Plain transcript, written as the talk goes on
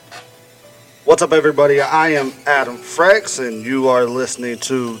What's up, everybody? I am Adam Frex, and you are listening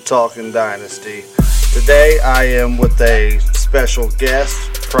to Talking Dynasty. Today, I am with a special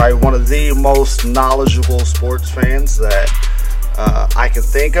guest, probably one of the most knowledgeable sports fans that I can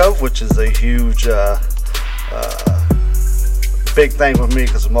think of, which is a huge, big thing with me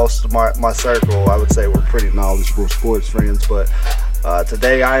because most of my circle, I would say, we're pretty knowledgeable sports fans. But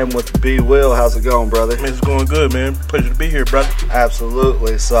today, I am with B. Will. How's it going, brother? It's going good, man. Pleasure to be here, brother.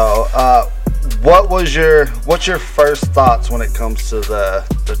 Absolutely. So, what's your first thoughts when it comes to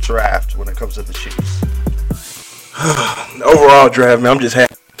the draft, when it comes to the Chiefs? The overall draft, man, I'm just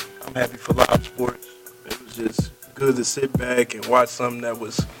happy. I'm happy for live sports. It was just good to sit back and watch something that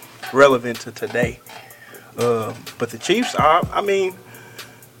was relevant to today. But the Chiefs, I mean,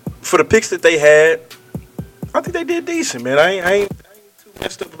 for the picks that they had, I think they did decent, man. I ain't too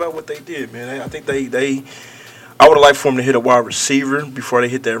messed up about what they did, man. I think I would have liked for them to hit a wide receiver before they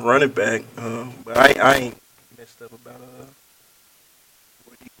hit that running back. But I ain't messed up about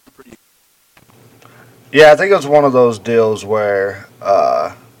what he pretty. Yeah, I think it was one of those deals where,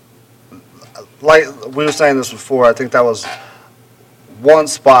 like we were saying this before, I think that was one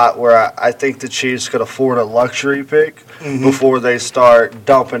spot where I think the Chiefs could afford a luxury pick before they start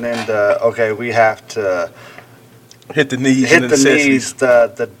dumping into, okay, we have to hit the knees,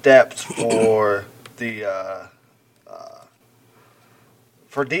 the depth for the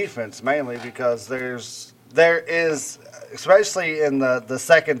for defense mainly, because there is, especially in the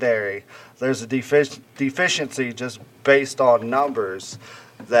secondary, there's a deficiency just based on numbers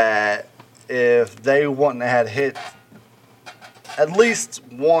that if they wouldn't have had hit at least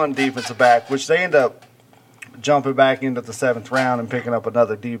one defensive back, which they end up jumping back into the 7th round and picking up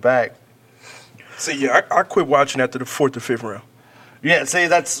another D back. See, yeah, I quit watching after the 4th or 5th round. Yeah, see,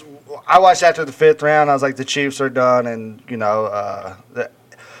 I watched after the 5th round. I was like, the Chiefs are done, and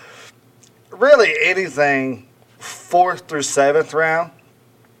really anything 4th through 7th round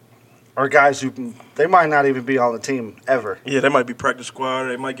are guys who they might not even be on the team ever. Yeah, they might be practice squad.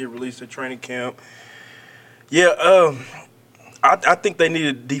 They might get released at training camp. Yeah, I think they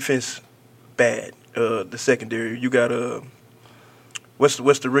needed defense bad. The secondary. You got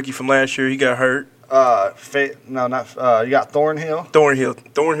what's the rookie from last year? He got hurt. You got Thornhill.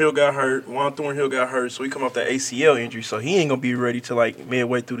 Thornhill got hurt. Juan Thornhill got hurt, so he come off that ACL injury, so he ain't gonna be ready till like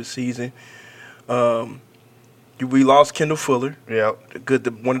midway through the season. We lost Kendall Fuller. Yep.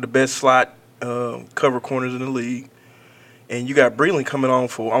 One of the best slot cover corners in the league, and you got Breeland coming on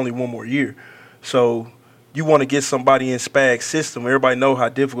for only one more year, so you want to get somebody in Spag's system. Everybody know how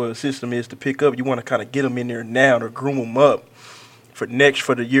difficult the system is to pick up. You want to kind of get them in there now to groom them up for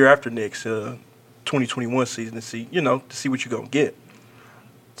the year after next 2021 season to see what you're gonna get.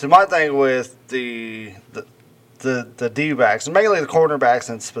 So my thing with the D-backs, mainly the cornerbacks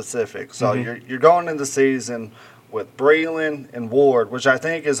in specific. So you're going into the season with Breeland and Ward, which I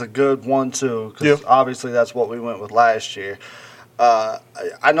think is a good 1-2 because obviously that's what we went with last year.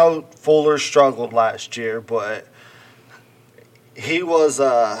 I know Fuller struggled last year, but he was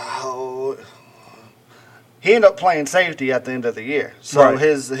he ended up playing safety at the end of the year. So right.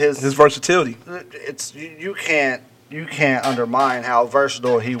 his versatility. It's you can't undermine how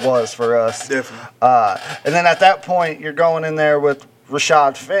versatile he was for us. Definitely. And then at that point, you're going in there with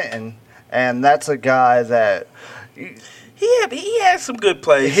Rashad Fenton, and that's a guy that he had some good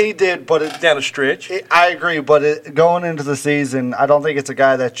plays. He did, but down the stretch. I agree, but going into the season, I don't think it's a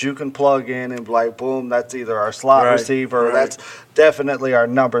guy that you can plug in and be like, boom, that's either our slot receiver or that's definitely our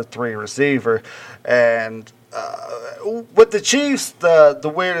number 3 receiver. And with the Chiefs,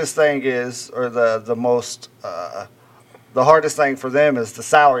 the weirdest thing is, or the most the hardest thing for them is the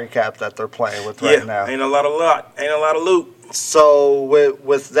salary cap that they're playing with right now. Ain't a lot of loot. So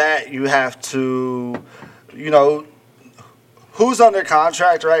with that, you have to, who's under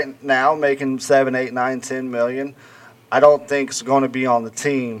contract right now making $7, $8, $9, $10 million, I don't think is going to be on the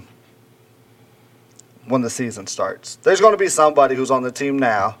team when the season starts. There's going to be somebody who's on the team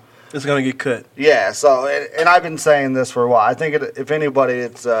now. It's going to get cut. Yeah, so, and I've been saying this for a while. I think, if anybody,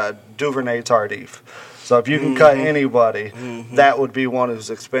 it's Duvernay Tardif. So if you can cut anybody, that would be one who's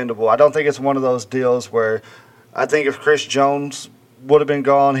expendable. I don't think it's one of those deals where I think if Chris Jones would have been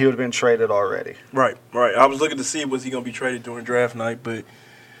gone, he would have been traded already. Right. I was looking to see was he going to be traded during draft night, but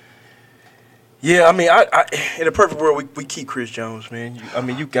yeah, I mean, I in a perfect world, we keep Chris Jones, man.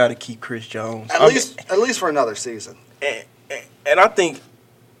 You got to keep Chris Jones at least for another season. And I think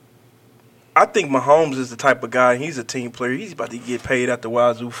Mahomes is the type of guy. He's a team player. He's about to get paid out the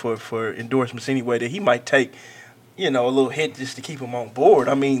wazoo for endorsements anyway. That he might take, a little hit just to keep him on board.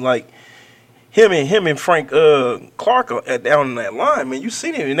 I mean, like him and Frank Clark are down in that line, man. You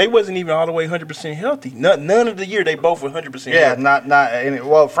seen it, and they wasn't even all the way 100% healthy. None of the year they both were 100% Yeah, healthy. not any,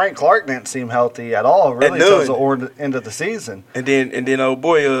 well, Frank Clark didn't seem healthy at all, really, until the end of the season. And then old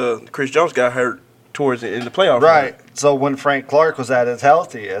boy Chris Jones got hurt towards the end of the playoff. Right. So when Frank Clark was at his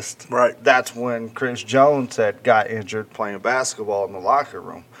healthiest, Right. that's when Chris Jones had got injured playing basketball in the locker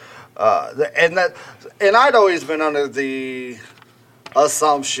room. And I'd always been under the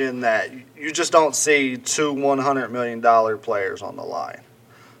assumption that you just don't see two $100 million players on the line.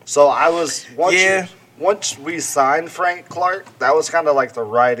 So I was once we signed Frank Clark, that was kind of like the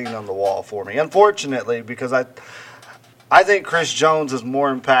writing on the wall for me. Unfortunately, because I think Chris Jones is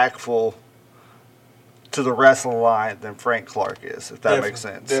more impactful to the rest of the line than Frank Clark is, if that makes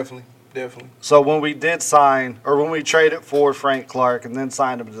sense. Definitely. So when we did sign, or when we traded for Frank Clark and then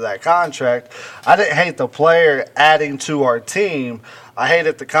signed him to that contract, I didn't hate the player adding to our team. I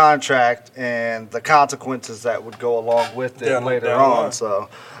hated the contract and the consequences that would go along with it later on. So,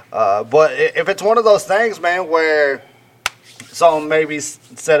 but if it's one of those things, man, where so maybe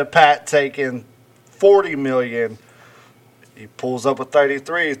instead of Pat taking $40 million, he pulls up with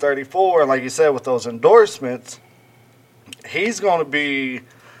 33, 34, and like you said, with those endorsements, he's going to be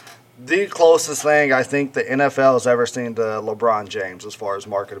the closest thing I think the NFL has ever seen to LeBron James as far as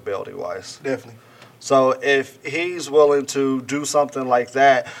marketability-wise. Definitely. So if he's willing to do something like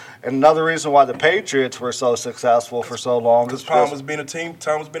that, and another reason why the Patriots were so successful for so long is because Tom has been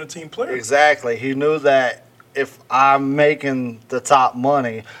a team player. Exactly. He knew that if I'm making the top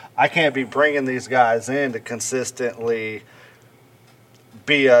money, I can't be bringing these guys in to consistently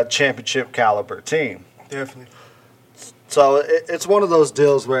be a championship caliber team. Definitely. So it's one of those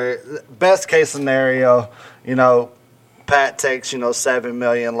deals where best case scenario, Pat takes, $7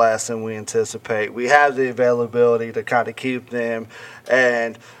 million less than we anticipate. We have the availability to kind of keep them,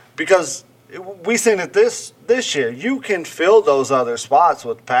 and because we seen it this year, you can fill those other spots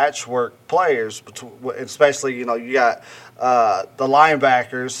with patchwork players, especially you got the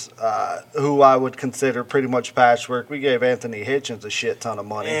linebackers who I would consider pretty much patchwork. We gave Anthony Hitchens a shit ton of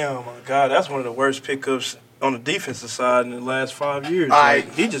money. Damn, my God, that's one of the worst pickups on the defensive side in the last 5 years.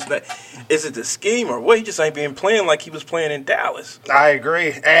 He just is it the scheme or what? He just ain't been playing like he was playing in Dallas. I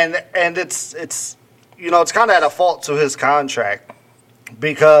agree, and it's it's kind of at a fault to his contract,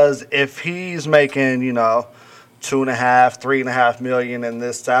 because if he's making $2.5, $3.5 million in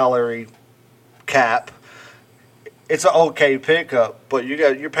this salary cap, it's an okay pickup. But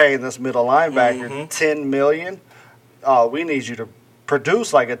you're paying this middle linebacker $10 million. We need you to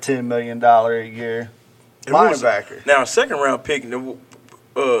produce like a $10 million a year linebacker. Now, a second round pick,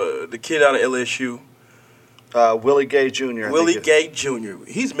 the kid out of LSU, Willie Gay Jr. Willie Gay Jr.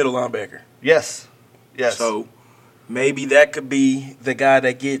 He's middle linebacker. Yes. So maybe that could be the guy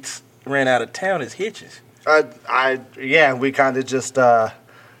that gets ran out of town is Hitchens. We kind of just.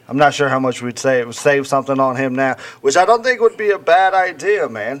 I'm not sure how much we'd say. It would save something on him now, which I don't think would be a bad idea,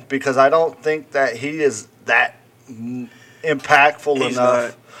 man, because I don't think that he is that impactful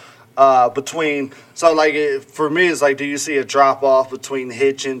enough. For me, it's like, do you see a drop off between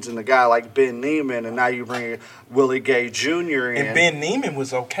Hitchens and a guy like Ben Neiman, and now you bring Willie Gay Jr. in? And Ben Neiman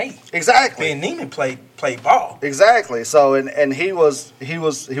was okay. Exactly. Ben Neiman played ball. Exactly. So and he was.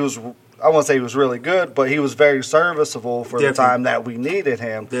 I won't say he was really good, but he was very serviceable for the time that we needed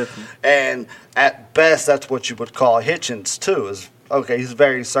him. Definitely. And at best, that's what you would call Hitchens too. He's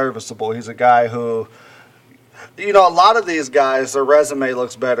very serviceable. He's a guy who. A lot of these guys, their resume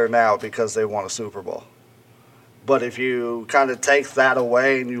looks better now because they won a Super Bowl. But if you kind of take that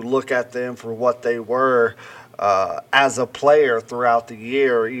away and you look at them for what they were as a player throughout the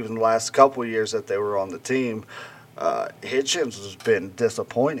year, or even the last couple of years that they were on the team, Hitchens has been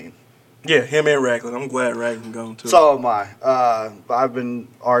disappointing. Yeah, him and Ragland. I'm glad Ragland gone too. So am I. I've been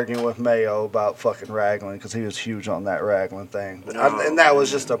arguing with Mayo about fucking Ragland because he was huge on that Ragland thing. And that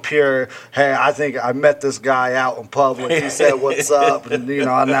was just a pure, hey, I think I met this guy out in public. He said, what's up? And,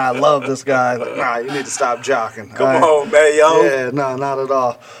 now I love this guy. Like, nah, you need to stop jocking. Come on, Mayo. Yeah, no, not at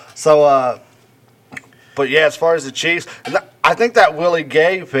all. So, but yeah, as far as the Chiefs, I think that Willie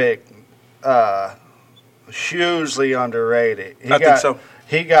Gay pick, hugely underrated. I think so.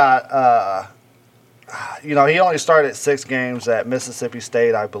 He got, he only started 6 games at Mississippi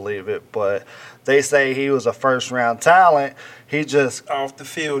State, I believe it, but they say he was a first-round talent. He just... Off the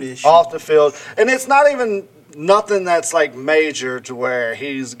field issue. Off the field. And it's not even nothing that's, like, major to where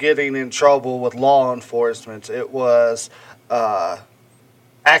he's getting in trouble with law enforcement. It was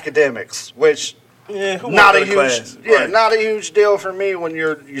academics, which... Yeah, not a huge deal for me when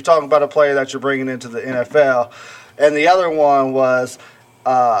you're talking about a player that you're bringing into the NFL. And the other one was...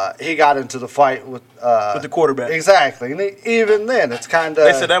 he got into the fight with the quarterback. Exactly, and even then, it's kind of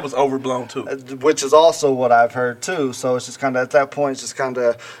They said that was overblown too. which is also what I've heard too. So it's just kind of at that point, it's just kind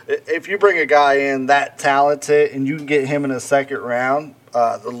of if you bring a guy in that talented and you can get him in the second round,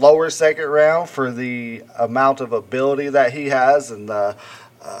 the lower second round for the amount of ability that he has and the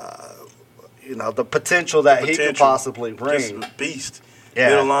the potential that he could possibly bring. Just a beast. Yeah.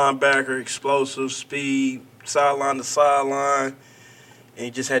 Middle linebacker, explosive, speed, sideline to sideline. And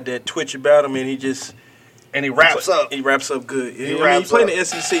he just had that twitch about him, and And he wraps up. He wraps up good. He wraps played up. in the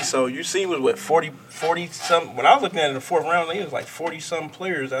SEC, so you see was what 40 some. When I was looking at it in the fourth round, he was like 40-some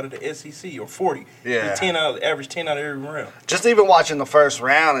players out of the SEC or 40. Yeah. Average 10 out of every round. Just even watching the first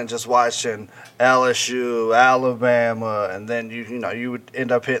round and just watching LSU, Alabama, and then you would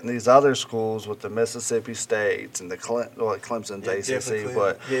end up hitting these other schools with the Mississippi States and the Clemson's ACC,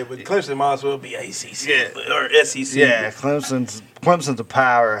 but Clemson might as well be ACC or SEC. yeah, Clemson's a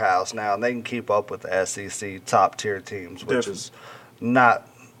powerhouse now, and they can keep up with the SEC top tier teams, which is not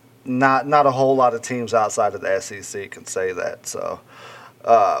a whole lot of teams outside of the SEC can say that. So,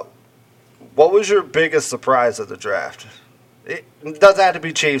 what was your biggest surprise of the draft? It doesn't have to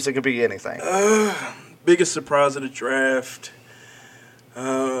be Chiefs; it could be anything. Biggest surprise of the draft,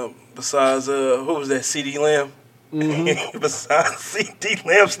 besides who was that? CD Lamb. Mm-hmm. Besides CD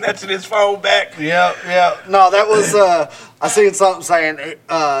Lamb snatching his phone back. Yeah. No, that was I seen something saying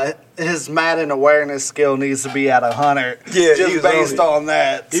his Madden awareness skill needs to be at 100. Yeah, just based on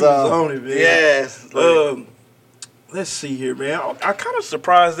that. He was on it, man. Yeah. Let's see here, man. I kind of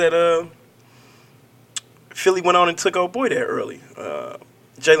surprised that Philly went on and took old boy that early.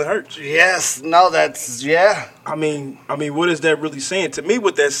 Jalen Hurts. Yes. No, that's I mean, what is that really saying? To me,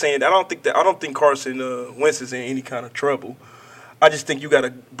 what that's saying, I don't think Carson Wentz is in any kind of trouble. I just think you got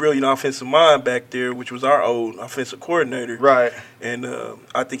a brilliant offensive mind back there, which was our old offensive coordinator. Right. And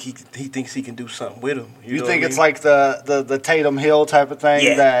I think he thinks he can do something with him. You think it's like the Tatum Hill type of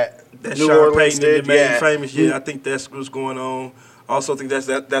thing that New Sean Orleans Payton did? made him famous. Yeah, I think that's what's going on. I also think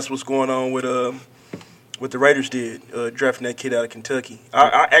that's what's going on with what the Raiders did, drafting that kid out of Kentucky.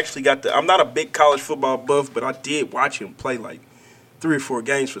 I actually I'm not a big college football buff, but I did watch him play like 3 or 4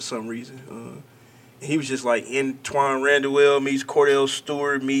 games for some reason. He was just like Antoine Randall meets Cordell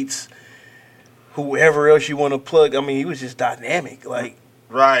Stewart meets whoever else you want to plug. I mean, he was just dynamic. Like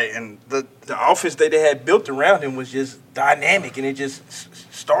Right, and the offense that they had built around him was just dynamic, and it just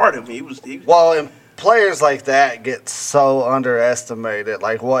started him. He was well, and players like that get so underestimated.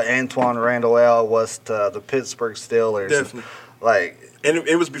 Like what Antoine Randall was to the Pittsburgh Steelers. Definitely. And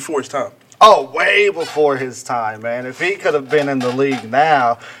it was before his time. Oh, way before his time, man. If he could have been in the league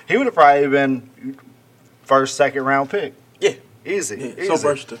now, he would have probably been first, second round pick. Yeah. Easy. Yeah. So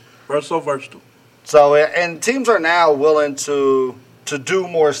versatile. So versatile. So, and teams are now willing to do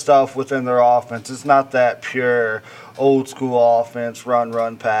more stuff within their offense. It's not that pure old school offense,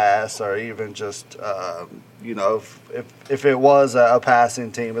 run, pass, or even just, if it was a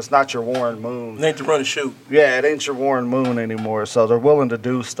passing team, it's not your Warren Moon. It ain't to run and shoot. Yeah, it ain't your Warren Moon anymore. So they're willing to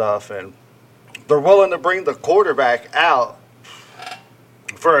do stuff, and they're willing to bring the quarterback out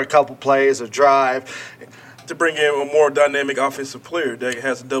for a couple plays, a drive. To bring in a more dynamic offensive player that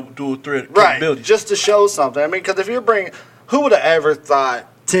has a dual threat Right, capability. just to show something. I mean, because if you're bringing – who would have ever thought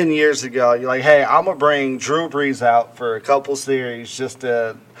 10 years ago, you're like, hey, I'm going to bring Drew Brees out for a couple series just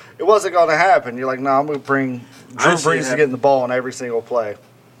to – it wasn't going to happen. You're like, no, I'm going to bring Drew Brees to getting the ball in every single play.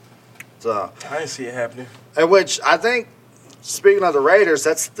 So I didn't see it happening. And which I think, speaking of the Raiders,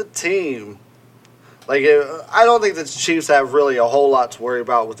 that's the team. Like, I don't think the Chiefs have really a whole lot to worry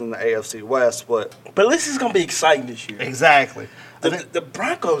about within the AFC West, but this is going to be exciting this year. Exactly. The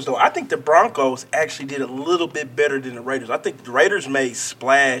Broncos, though, I think the Broncos actually did a little bit better than the Raiders. I think the Raiders made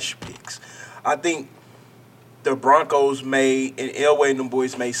splash picks. I think the Broncos made, and Elway and them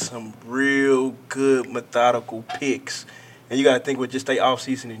boys made some real good methodical picks. And you got to think with just their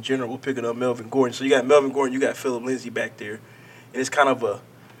offseason in general, we're picking up Melvin Gordon. So you got Melvin Gordon, you got Phillip Lindsay back there. And it's kind of a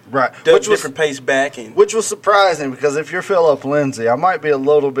different pace back. Which was surprising because if you're Phillip Lindsay, I might be a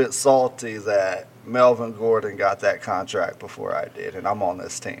little bit salty that Melvin Gordon got that contract before I did, and I'm on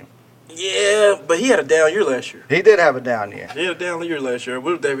this team. Yeah, but he had a down year last year. He did have a down year. He had a down year last year.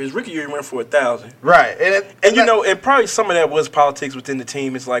 His rookie year he went for 1,000. Right. And probably some of that was politics within the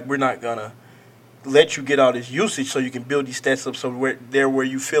team. It's like, we're not going to let you get all this usage so you can build these stats up so where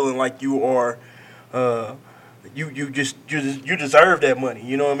you feeling like you are you deserve that money.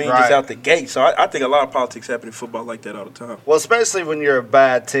 You know what I mean? Right. Just out the gate. So I think a lot of politics happen in football like that all the time. Well, especially when you're a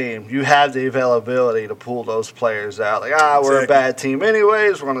bad team, you have the availability to pull those players out. Like, we're a Exactly. bad team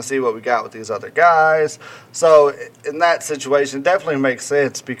anyways. We're going to see what we got with these other guys. So in that situation, it definitely makes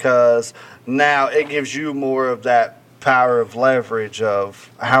sense because now it gives you more of that power of leverage of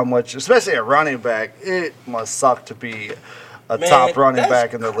how much, especially at running back, it must suck to be a top running that's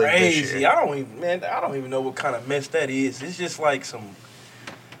back in the league this crazy. year. I don't even know what kind of mess that is. It's just like some.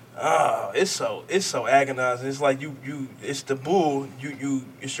 It's so agonizing. It's like it's the bull.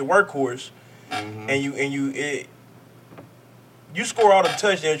 It's your workhorse, and you score all the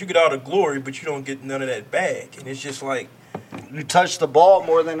touchdowns, you get all the glory, but you don't get none of that back. And it's just like You touch the ball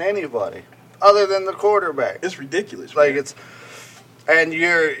more than anybody, other than the quarterback. it's ridiculous. Like man. and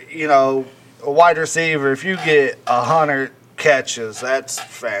you're, a wide receiver. If you get 100 catches, that's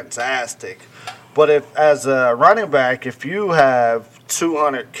fantastic. But if as a running back, if you have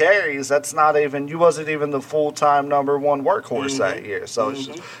 200 carries, that's not even. You wasn't even the full-time number one workhorse that year. So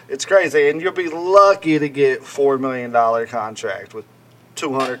it's crazy, and you'll be lucky to get $4 million contract with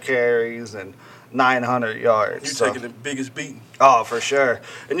 200 carries and 900 yards. You're So- taking the biggest beating. Oh, for sure.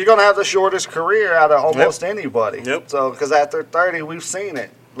 And you're going to have the shortest career out of almost anybody. Yep. So, because after 30, we've seen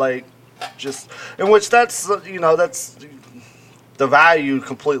it. Like, just, in which that's the value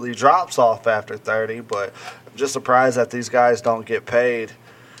completely drops off after 30, but I'm just surprised that these guys don't get paid.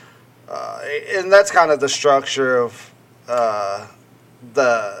 And that's kind of the structure of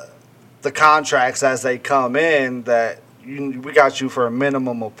the contracts as they come in that we got you for a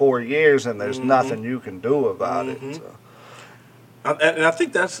minimum of 4 years, and there's nothing you can do about it. So. And I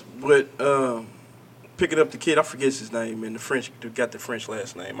think that's what picking up the kid. I forget his name, and the French got the French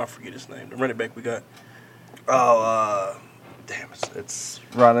last name. I forget his name. The running back we got. Oh, damn! It's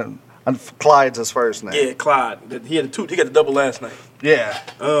running. And Clyde's his first name. Yeah, Clyde. He had he got the double last name. Yeah.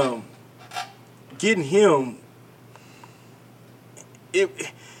 Getting him, it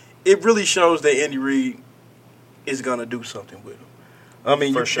really shows that Andy Reid is gonna do something with him. I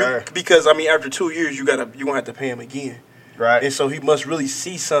mean, For sure. Because I mean, after 2 years, you're gonna have to pay him again. Right. And so he must really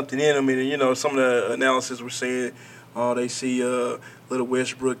see something in him. And, some of the analysis were saying, they see little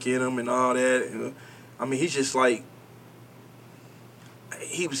Westbrook in him and all that. And, I mean, he's just like,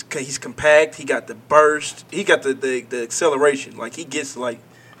 he's compact. He got the burst. He got the acceleration. Like, he gets, like,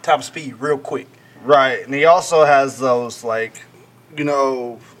 top speed real quick. Right. And he also has those, like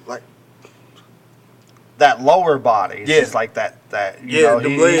that lower body. It's Yeah. just like that Yeah, the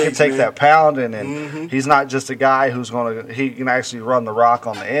he legs, can take man. that pounding, and he's not just a guy he can actually run the rock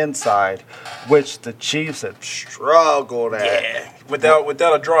on the inside, which the Chiefs have struggled at. Yeah.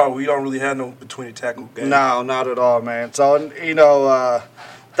 Without a draw, we don't really have no between the tackle game. No, not at all, man. So,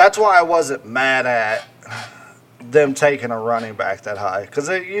 that's why I wasn't mad at them taking a running back that high. Because,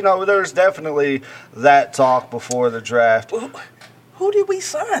 there's definitely that talk before the draft. Well, who did we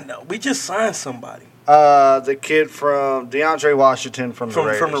sign, though? We just signed somebody. The kid from DeAndre Washington from the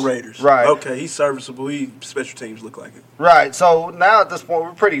Raiders. From the Raiders. Right. Okay, he's serviceable. Special teams look like it. Right. So now at this point,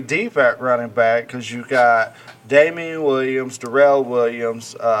 we're pretty deep at running back because you got Damian Williams, Darrell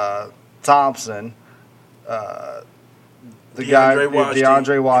Williams, Thompson, the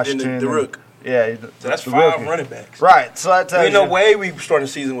DeAndre Washington. And then the Rook. Yeah. So that's the 5 rookie. running backs. Right. So that tells Ain't no you. way we starting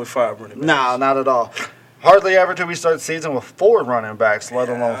the season with 5 running backs. No, not at all. Hardly ever do we start the season with 4 running backs, let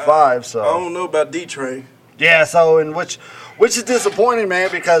alone 5. So I don't know about D-Train. yeah, so in which is disappointing, man,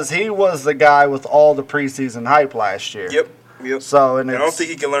 because he was the guy with all the preseason hype last year. Yep. So I don't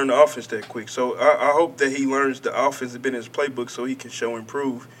think he can learn the offense that quick. So I hope that he learns the offense and been in his playbook so he can show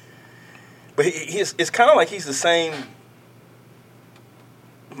improve. But it's kind of like he's the same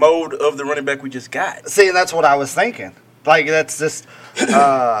mode of the running back we just got. See, and that's what I was thinking. Like that's just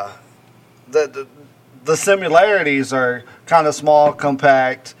the similarities are kind of small,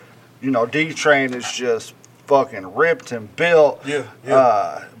 compact. D-Train is just fucking ripped and built.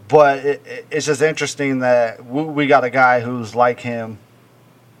 Yeah. But it's just interesting that we got a guy who's like him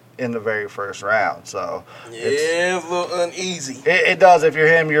in the very first round. So It's a little uneasy. it does. If you're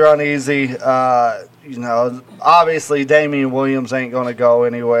him, you're uneasy. Obviously Damian Williams ain't going to go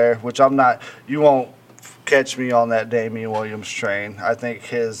anywhere, which I'm not. You won't catch me on that Damian Williams train. I think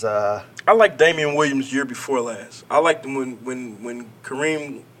his. I like Damian Williams year before last. I liked him when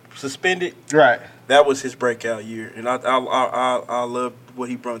Kareem suspended. Right. That was his breakout year, and I loved what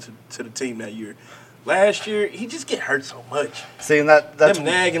he brought to the team that year. Last year, he just get hurt so much. See, and that's Them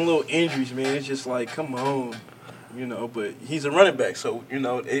nagging little injuries, man. It's just like, come on. you know, but he's a running back, so, you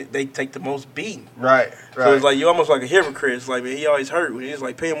know, they take the most beating. Right. So it's like you're almost like a hypocrite. It's like, man, he always hurt. He's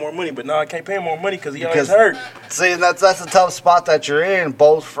like paying more money, but no, I can't pay him more money because he always hurt. See, that's a tough spot that you're in,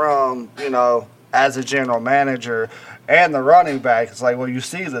 both from, you know, as a general manager and the running back. It's like, well, you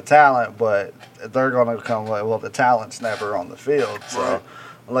see the talent, but they're going to come like, well, the talent's never on the field. So Right.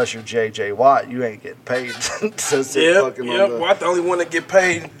 unless you're J.J. Watt, you ain't getting paid to sit fucking on the... Watt the only one that get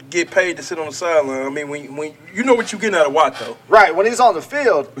paid to sit on the sideline. I mean, when you know what you're getting out of Watt, though. Right, when he's on the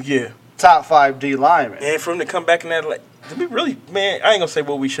field, Yeah. top 5 D lineman. And for him to come back in that, like, to be really, man, I ain't going to say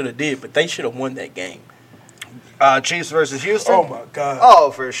what we should have did, but they should have won that game. Chiefs versus Houston? Oh, my God.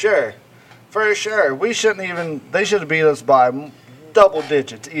 Oh, for sure. For sure. They should have beat us by double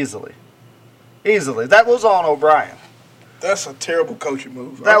digits easily. Easily. That was on O'Brien. That's a coaching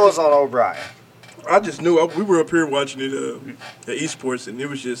move. That was on O'Brien. I just knew. We were up here watching it at esports, and it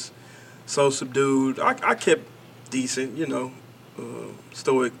was just so subdued. I kept decent, you know,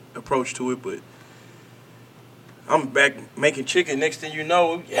 stoic approach to it, but I'm back making chicken. Next thing you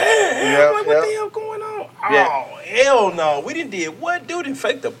know, I'm like, what the hell going on? Oh, hell no. We didn't did what? Dude didn't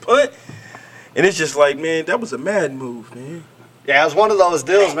fake the punt. And it's just like, man, that was a mad move, man. Yeah, it was one of those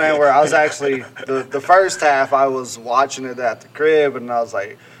deals, man, where I was actually, the first half, I was watching it at the crib, and I was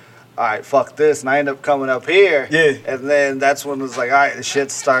like, all right, fuck this. And I ended up coming up here. Yeah. And then that's when it was like, all right, the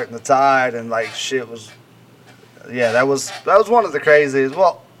shit's starting to tide, and like shit was, yeah, that was one of the craziest.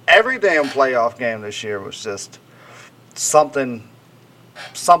 Well, every damn playoff game this year was just something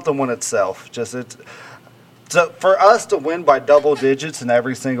in itself. Just So for us to win by double digits in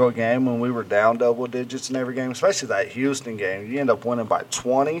every single game when we were down double digits in every game, especially that Houston game, you end up winning by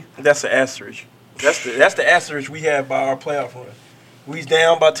 20. That's the asterisk. That's the asterisk we have by our playoff run. We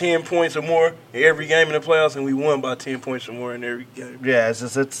down by 10 points or more in every game in the playoffs, and we won by 10 points or more in every game. Yeah,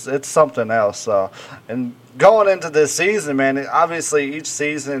 it's something else. So, and going into this season, man, obviously each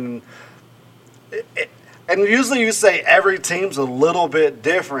season, and usually you say every team's a little bit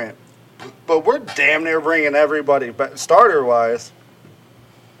different. But we're damn near bringing everybody back. Starter-wise,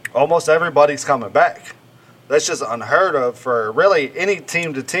 almost everybody's coming back. That's just unheard of for really any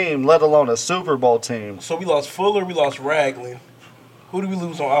team to team, let alone a Super Bowl team. So we lost Fuller, we lost Ragland. Who did we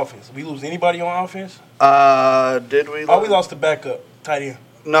lose on offense? Did we lose anybody on offense? Did we? Oh, we lost the backup tight end.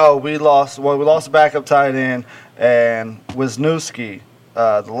 No, we lost the backup tight end, and Wisniewski,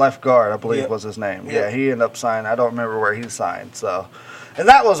 the left guard, I believe was his name. Yep. Yeah, he ended up signing. I don't remember where he signed, so... And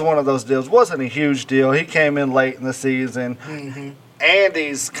that was one of those deals. Wasn't a huge deal. He came in late in the season. Mm-hmm.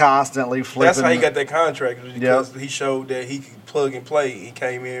 Andy's constantly flipping. That's how he got that contract, because he showed that he could plug and play. He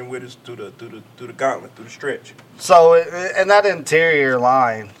came in with us through the gauntlet, through the stretch. So, and that interior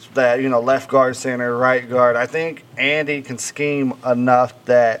line, that, you know, left guard, center, right guard, I think Andy can scheme enough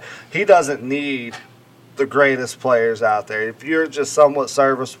that he doesn't need the greatest players out there. If you're just somewhat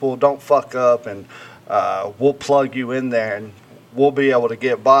serviceable, don't fuck up, and we'll plug you in there, and we'll be able to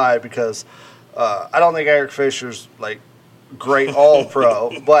get by, because I don't think Eric Fisher's like great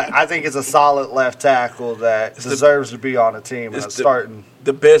all-pro, but I think it's a solid left tackle that deserves to be on a team and starting.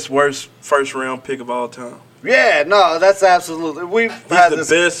 The best, worst first-round pick of all time. Yeah, no, that's absolutely. He's the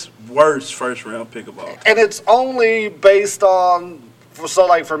best, worst first-round pick of all time. And it's only based on,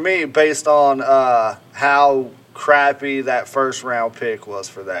 for me, based on how crappy that first-round pick was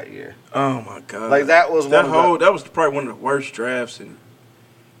for that year. Oh my God! Like that was that was probably one of the worst drafts in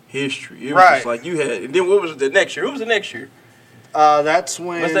history. It was just like you had. And then what was the next year? Who was the next year? That's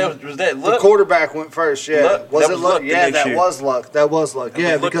when was that Luck? The quarterback went first. Yeah, Luck? Was that it Luck? Yeah, that year. Was Luck. That was Luck.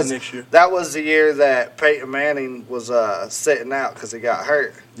 Yeah, because that was the year that Peyton Manning was sitting out because he got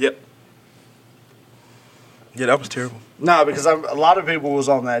hurt. Yep. Yeah, that was terrible. No, because a lot of people was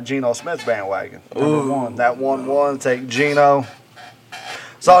on that Geno Smith bandwagon. Number one. That 1-1, take Geno.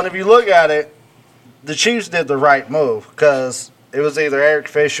 So, and if you look at it, the Chiefs did the right move, because it was either Eric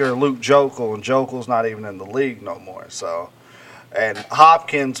Fisher or Luke Joeckel, and Joeckel's not even in the league no more. So, and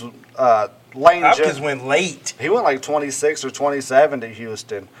Hopkins, Hopkins went late. He went like 26 or 27 to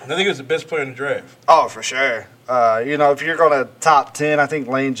Houston. I think he was the best player in the draft. Oh, for sure. You know, if you're going to top 10, I think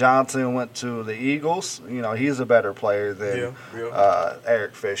Lane Johnson went to the Eagles. You know, he's a better player than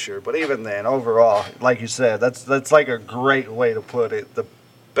Eric Fisher. But even then, overall, like you said, that's like a great way to put it. The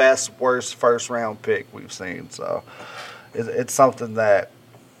best, worst first-round pick we've seen. So it's something that,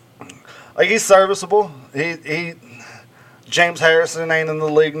 like, he's serviceable. James Harrison ain't in the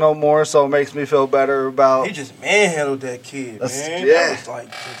league no more, so it makes me feel better about. He just manhandled that kid, man. Yeah. That was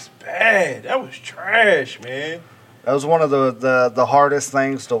like just bad. That was trash, man. That was one of the hardest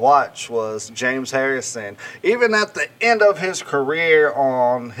things to watch was James Harrison. Even at the end of his career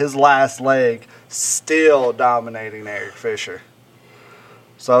on his last leg, still dominating Eric Fisher.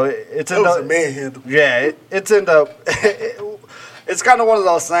 So it's That was a manhandle. Yeah, it's end up. It's kind of one of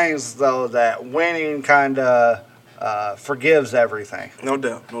those things though that winning kind of forgives everything. No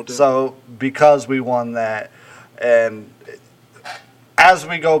doubt, no doubt. So because we won that, and as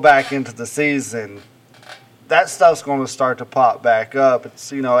we go back into the season, that stuff's going to start to pop back up.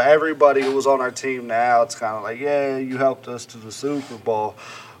 It's, everybody who was on our team now, it's kind of like, yeah, you helped us to the Super Bowl.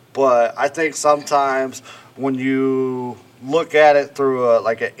 But I think sometimes when you look at it through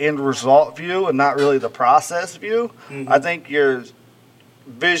an end result view and not really the process view, I think your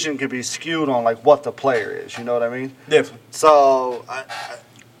vision can be skewed on what the player is. You know what I mean? Definitely. So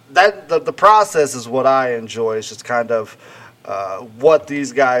the process is what I enjoy. It's just kind of what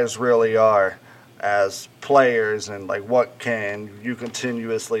these guys really are as players, and what can you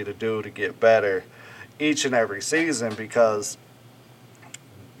continuously to do to get better each and every season, because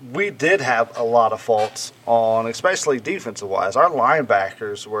we did have a lot of faults on, especially defensive wise. Our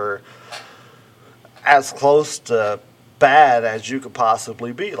linebackers were as close to bad as you could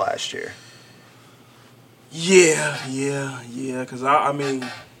possibly be last year. Yeah. Because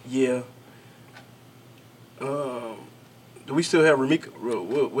do we still have Ramika?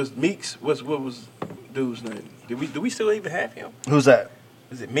 What was Meeks? What was dude's name? Do we still even have him? Who's that?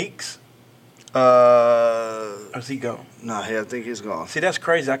 Is it Meeks? Or is he gone? No, I think he's gone. See, that's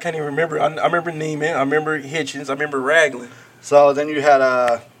crazy. I can't even remember. I remember Neiman. I remember Hitchens. I remember Ragland. So then you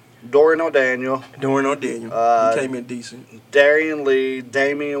had Dorian O'Daniel. He came in decent. Darian Lee,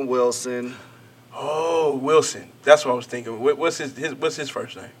 Damian Wilson. Oh, Wilson. That's what I was thinking. What's his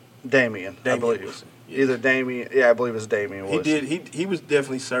first name? Damian, I believe. Wilson. Either Damian, I believe it's Damian Wilson. He was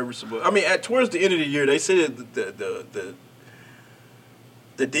definitely serviceable. I mean, towards the end of the year, they said that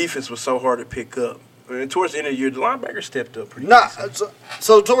the defense was so hard to pick up. And towards the end of the year, the linebackers stepped up pretty decent.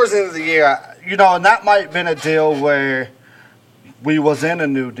 So towards the end of the year, and that might have been a deal where we was in a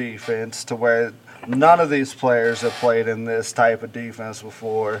new defense to where none of these players have played in this type of defense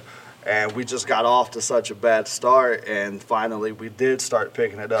before. And we just got off to such a bad start, and finally we did start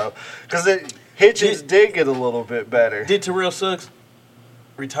picking it up. Because Hitchens did get a little bit better. Did Terrell Suggs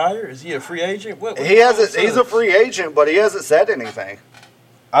retire? Is he a free agent? He's a free agent, but he hasn't said anything.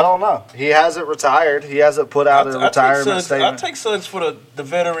 I don't know. He hasn't retired. He hasn't put out a retirement statement. I'll take Suggs for the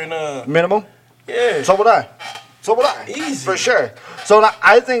veteran. Minimum? Yeah. So would I. Easy. For sure. So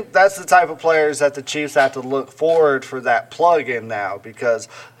I think that's the type of players that the Chiefs have to look forward for that plug-in now, because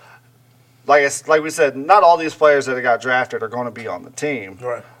like we said, not all these players that got drafted are going to be on the team.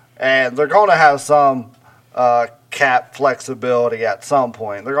 Right. And they're going to have some cap flexibility at some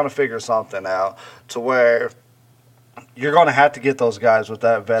point. They're going to figure something out to where you're going to have to get those guys with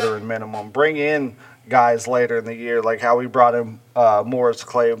that veteran minimum. Bring in guys later in the year, like how we brought in Morris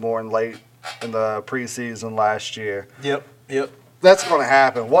Claiborne late in the preseason last year. Yep. That's going to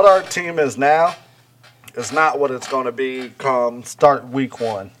happen. What our team is now is not what it's going to be come start week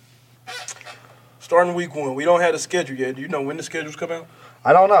 1. Starting week 1. We don't have the schedule yet. Do you know when the schedules come out?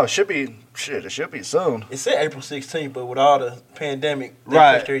 I don't know. It should be soon. It said April 16th, but with all the pandemic, they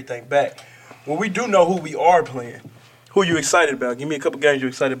pushed everything back. Well, we do know who we are playing. Who are you excited about? Give me a couple games you're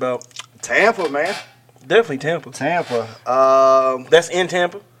excited about. Tampa, man. Definitely Tampa. That's in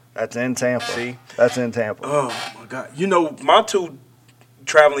Tampa? That's in Tampa. See? That's in Tampa. Oh, my God. My 2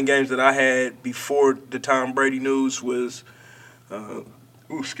 traveling games that I had before the Tom Brady news was, definitely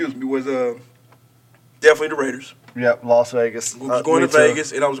the Raiders. Yep, Las Vegas. I was going to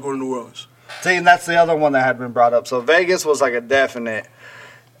Vegas, and I was going to New Orleans. See, and that's the other one that had been brought up. So Vegas was like a definite,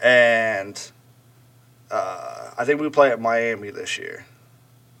 and I think we play at Miami this year.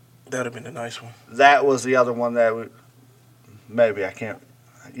 That would have been a nice one. That was the other one that maybe I can't.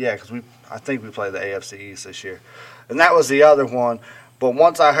 Yeah, because I think we play the AFC East this year. And that was the other one. But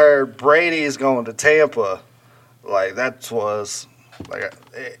once I heard Brady's going to Tampa,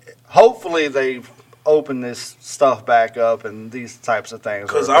 hopefully they open this stuff back up and these types of things.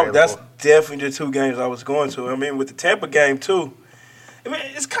 Because that's definitely the 2 games I was going to. I mean, with the Tampa game, too. I mean,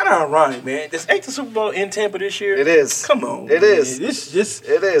 it's kind of ironic, man. Ain't the Super Bowl in Tampa this year? It is. Come on. It is.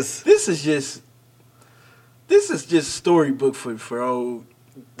 It is. This is just storybook for old.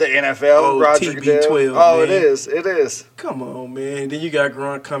 The NFL, Roger TB12. Oh, man. It is. Come on, man. Then you got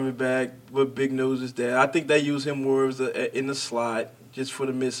Gronk coming back. What big news is that? I think they use him more as in the slot just for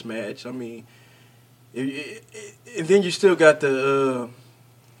the mismatch. I mean, and then you still got the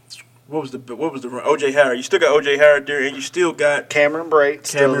what was the O.J. Howard? You still got O.J. Howard there, and you still got Cameron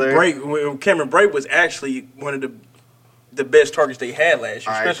Brate. Cameron Brate was actually one of the the best targets they had last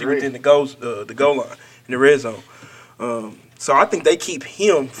year, I especially agree. within the goal line in the red zone. So I think they keep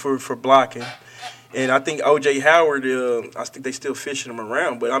him for blocking, and I think O.J. Howard. I think they still fishing him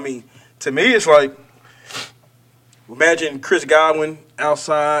around. But I mean, to me, it's like imagine Chris Godwin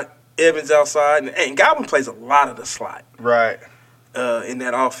outside, Evans outside, and Godwin plays a lot of the slot. Right. In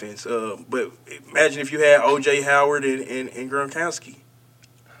that offense. But imagine if you had O.J. Howard and Gronkowski.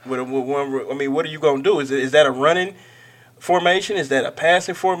 What are you going to do? Is that a running formation? Is that a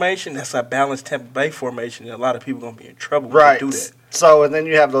passing formation? That's a balanced Tampa Bay formation, and a lot of people going to be in trouble when Right. they do that. So, and then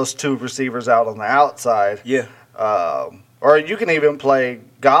you have those two receivers out on the outside. Yeah. Or you can even play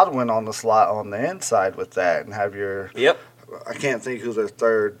Godwin on the slot on the inside with that and have your Yep. I can't think who their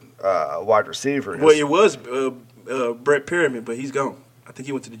third wide receiver is. Well, it was Brett Perriman, but he's gone. I think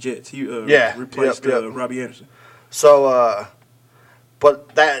he went to the Jets. He replaced yep. Robbie Anderson. So,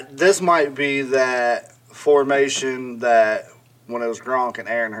 but this might be that formation that when it was Gronk and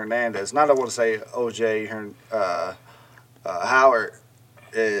Aaron Hernandez. Not I want to say O.J. Howard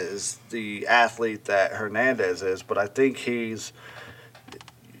is the athlete that Hernandez is, but I think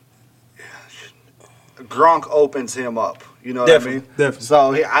Gronk opens him up. You know what I mean? Definitely.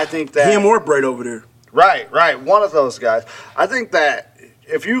 So I think that Him or Brett over there. Right. One of those guys. I think that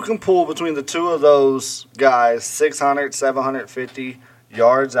if you can pull between the two of those guys 600, 750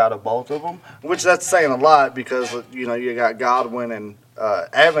 yards out of both of them, which that's saying a lot because, you got Godwin and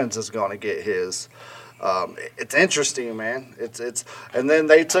Evans is going to get his. It's interesting, man. It's and then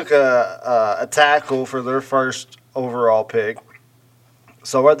they took a tackle for their first overall pick.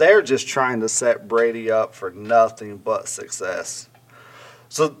 So they're just trying to set Brady up for nothing but success.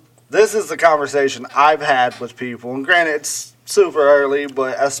 So this is the conversation I've had with people. And granted, it's super early,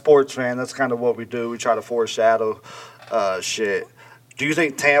 but as a sports fan, that's kind of what we do. We try to foreshadow shit. Do you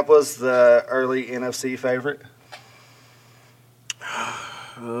think Tampa's the early NFC favorite?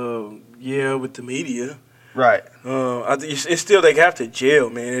 Yeah, with the media. Right. I think it's still they have to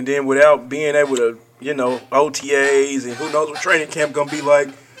gel, man. And then without being able to, OTAs and who knows what training camp going to be like.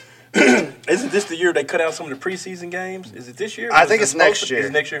 Isn't this the year they cut out some of the preseason games? Is it this year? I think it's next year. Is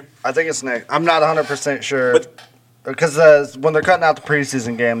it next year? I think it's next. I'm not 100% sure. Because when they're cutting out the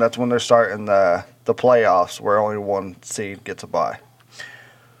preseason game, that's when they're starting the playoffs where only one seed gets a bye.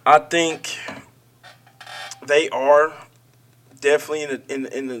 I think they are definitely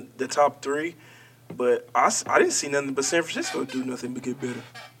in the top three, but I didn't see nothing but San Francisco do nothing but get better.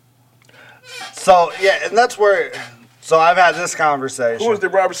 So, yeah, and that's where – so I've had this conversation. Who was the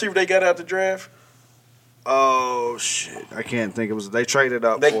wide receiver they got out the draft? Oh, shit. I can't think. They traded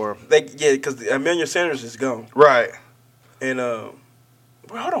up for him. Because Emmanuel Sanders is gone. Right. And, hold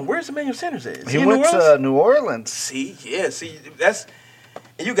on. Where's Emmanuel Sanders at? He went to New Orleans. See, that's –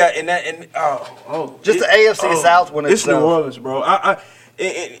 and you got – Just the AFC South when it's New Orleans, bro.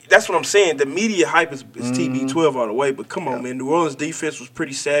 That's what I'm saying. The media hype is TB12 all the way, but come on, man. New Orleans defense was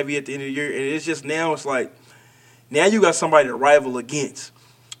pretty savvy at the end of the year, and it's just now it's like now you got somebody to rival against.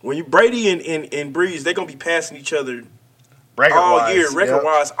 When you Brady and Breeze, they're gonna be passing each other all year,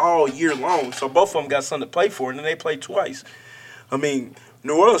 record-wise, all year long. So both of them got something to play for, and then they play twice. I mean,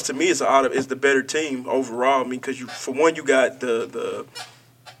 New Orleans to me is the better team overall. I mean, because for one, you got the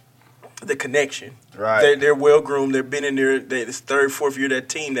connection. Right. They're well groomed. They've been in there. It's third, fourth year that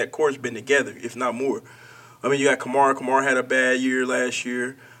team. That core's been together, if not more. I mean, you got Kamara. Kamara had a bad year last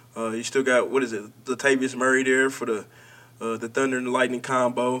year. You still got Latavius Murray there for the Thunder and the Lightning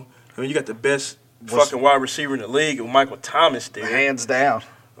combo. I mean, you got the best fucking wide receiver in the league with Michael Thomas there, hands down.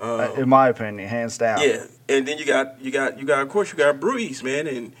 In my opinion, hands down. Yeah, and then you got of course you got Breeze, man,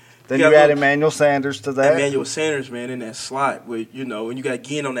 and. Then you add Emmanuel Sanders to that. Emmanuel Sanders, man, in that slot with and you got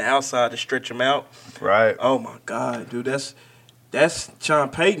Ginn on the outside to stretch him out. Right. Oh my God, dude, that's Sean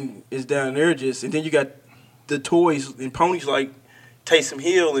Payton is down there just, and then you got the toys and ponies like Taysom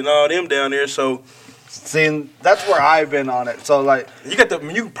Hill and all them down there. So, see, that's where I've been on it. So like you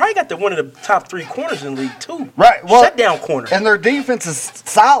probably got one of the top 3 corners in the league too. Right. Well, shutdown corner, and their defense is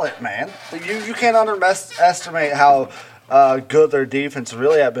solid, man. You can't underestimate how. Good their defense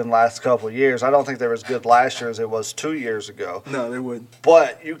really have been last couple of years. I don't think they were as good last year as it was 2 years ago. No, they wouldn't.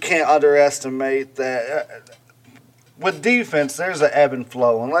 But you can't underestimate that. With defense, there's an ebb and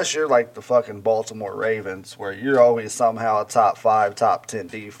flow. Unless you're like the fucking Baltimore Ravens, where you're always somehow a top 5, top 10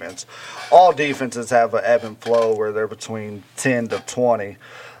 defense. All defenses have an ebb and flow where they're between 10 to 20.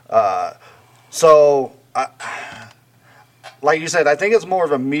 Like you said, I think it's more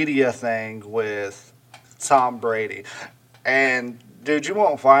of a media thing with Tom Brady. And, dude, you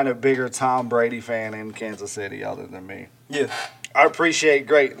won't find a bigger Tom Brady fan in Kansas City other than me. Yeah. I appreciate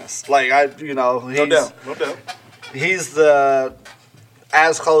greatness. Like, no doubt. he's the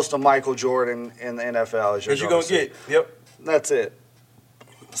as close to Michael Jordan in the NFL as you're going to get. Yep. That's it.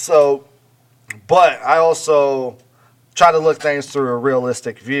 So, but I also try to look things through a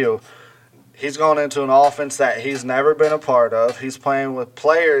realistic view. He's going into an offense that he's never been a part of. He's playing with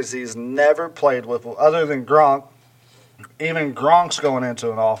players he's never played with, other than Gronk. Even Gronk's going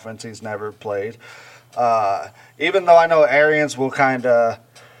into an offense he's never played. Even though I know Arians will kind of...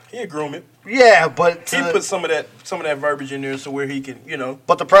 He'll groom it. Yeah, but... He put some of that verbiage in there so where he can,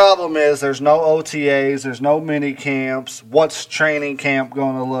 But the problem is there's no OTAs, there's no mini camps. What's training camp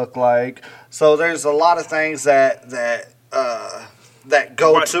going to look like? So there's a lot of things that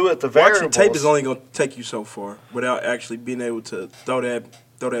go to it, the variables. Watching tape is only going to take you so far without actually being able to throw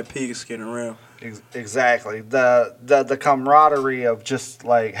that pig skin around. Exactly. The camaraderie of just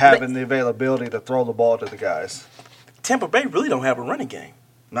like having the availability to throw the ball to the guys. Tampa Bay really don't have a running game.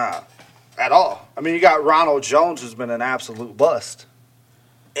 Nah, at all. I mean, you got Ronald Jones, who's been an absolute bust.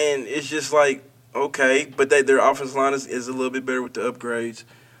 And it's just like, okay, but their offensive line is a little bit better with the upgrades.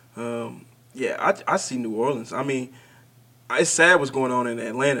 I see New Orleans. I mean, it's sad what's going on in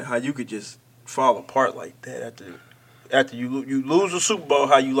Atlanta, how you could just fall apart like that after you lose the Super Bowl,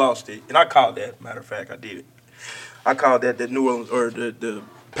 how you lost it. And I called that. Matter of fact, I did it. I called that New Orleans or the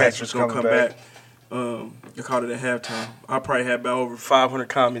Patriots going to come back. I called it at halftime. I probably had about over 500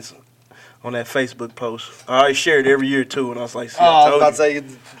 comments on that Facebook post. I share it every year, too, and I was like,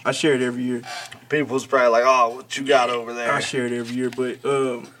 I share it every year. People's probably like, oh, what you got over there? I share it every year, but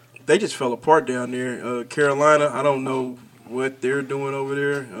they just fell apart down there. Carolina, I don't know what they're doing over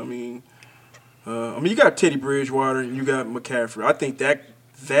there. I mean, you got Teddy Bridgewater and you got McCaffrey. I think that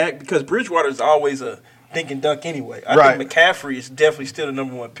because Bridgewater is always a dink and dunk anyway. I think McCaffrey is definitely still the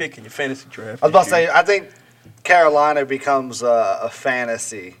number one pick in your fantasy draft. I was about to say, I think Carolina becomes a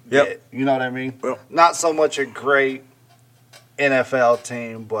fantasy. Yep. You know what I mean? Well, not so much a great NFL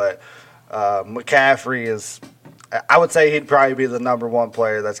team, but McCaffrey is, I would say he'd probably be the number one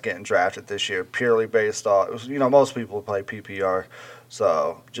player that's getting drafted this year, purely based on, most people play PPR,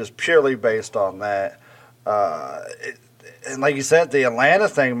 so just purely based on that. And like you said, the Atlanta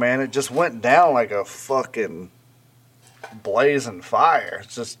thing, man, it just went down like a fucking blazing fire.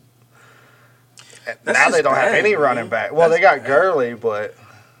 It's just now they don't have any running back. Well, they got Gurley, but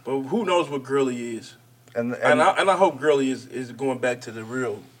who knows what Gurley is? And I hope Gurley is going back to the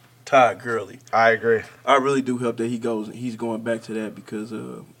real Todd Gurley. I agree. I really do hope that he's going back to that because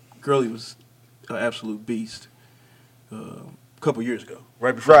Gurley was an absolute beast a couple years ago,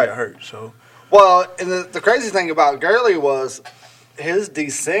 right before he got hurt. So. Well, and the crazy thing about Gurley was his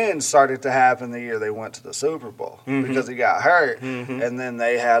descent started to happen the year they went to the Super Bowl because he got hurt. Mm-hmm. And then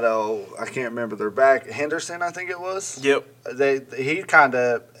they had, I can't remember their back, Henderson, I think it was. Yep. He kind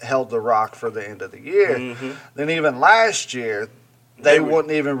of held the rock for the end of the year. Mm-hmm. Then even last year, they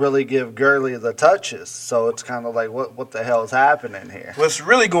wouldn't even really give Gurley the touches. So it's kind of like, what the hell is happening here? What's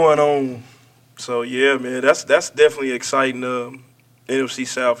really going on? So, yeah, man, that's definitely exciting. NFC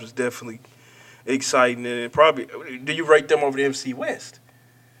South is definitely exciting, and probably do you rate them over the NFC West?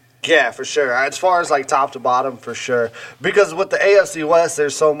 Yeah, for sure. As far as like top to bottom, for sure. Because with the AFC West,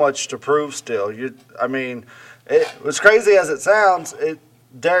 there's so much to prove still. As crazy as it sounds,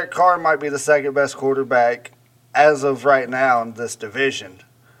 Derek Carr might be the second best quarterback as of right now in this division.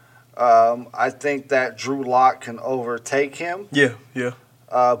 I think that Drew Lock can overtake him. Yeah.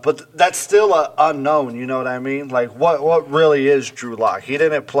 But that's still an unknown, you know what I mean? Like, what really is Drew Lock? He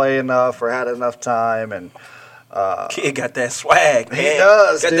didn't play enough or had enough time, and kid got that swag, man. He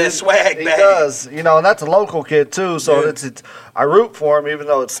does, got that swag. He does, and that's a local kid too. So it's I root for him, even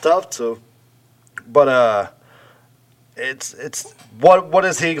though it's tough to. But it's what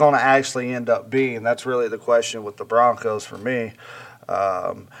is he going to actually end up being? That's really the question with the Broncos for me.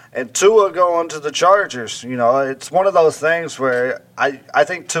 And Tua going to the Chargers, it's one of those things where I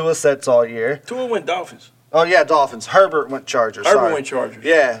think Tua sets all year. Tua went Dolphins. Oh, yeah, Dolphins. Herbert went Chargers. Went Chargers.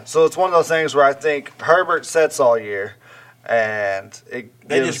 Yeah, so it's one of those things where I think Herbert sets all year, and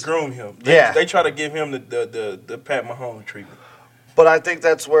they just groom him. They try to give him the Pat Mahomes treatment. But I think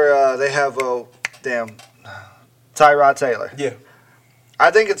that's where they have Tyrod Taylor. Yeah,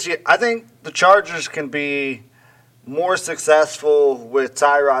 I think the Chargers can be more successful with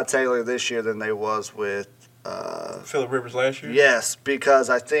Tyrod Taylor this year than they was with Phillip Rivers last year. Yes, because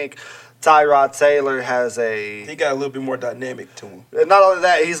I think Tyrod Taylor he got a little bit more dynamic to him. And not only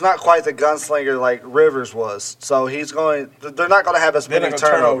that, he's not quite the gunslinger like Rivers was. So they're not going to have as many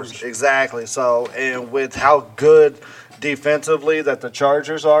turnovers. Exactly. So, and with how good defensively that the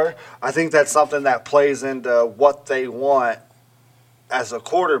Chargers are, I think that's something that plays into what they want as a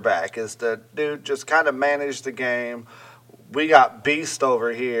quarterback is the dude just kind of manage the game. We got beast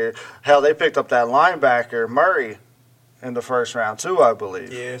over here. Hell, they picked up that linebacker Murray in the first round too, I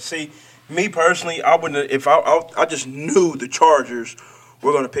believe. Yeah, see, me personally, I wouldn't. If I just knew the Chargers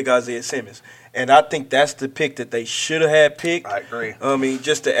were going to pick Isaiah Simmons, and I think that's the pick that they should have had picked. I agree. I mean,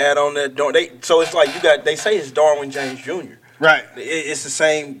 just to add on that, so it's like they say it's Darwin James Jr. Right. It's the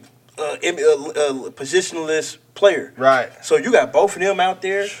same positionless player. Right. So you got both of them out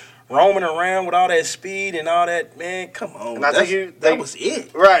there roaming around with all that speed and all that. Man, come on. And I think that was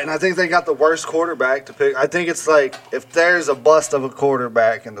it. Right, and I think they got the worst quarterback to pick. I think it's like if there's a bust of a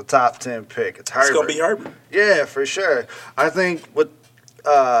quarterback in the top 10 pick, it's Herbert. It's going to be Herbert. Yeah, for sure. I think with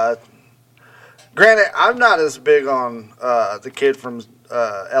granted, I'm not as big on the kid from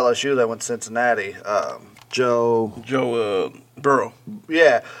LSU that went to Cincinnati, Joe Burrow.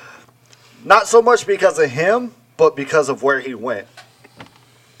 Yeah. Not so much because of him, but because of where he went.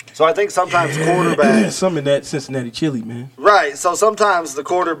 So I think sometimes quarterbacks... Some of that Cincinnati chili, man. Right. So sometimes the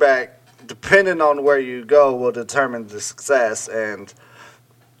quarterback, depending on where you go, will determine the success. And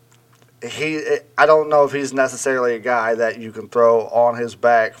I don't know if he's necessarily a guy that you can throw on his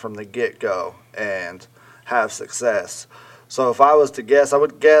back from the get-go and have success. So if I was to guess, I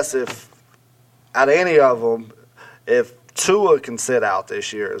would guess if out of any of them, if Tua can sit out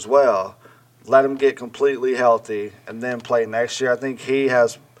this year as well, let him get completely healthy, and then play next year. I think he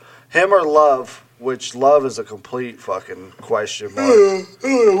has him or Love, which Love is a complete fucking question mark. I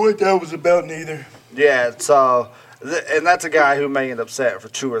don't know what that was about neither. Yeah, so, and that's a guy who may end up setting for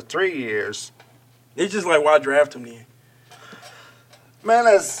 2 or 3 years. It's just like, why draft him then? Man,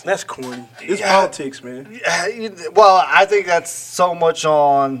 that's corny. It's politics, man. Well, I think that's so much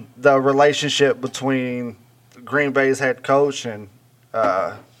on the relationship between Green Bay's head coach and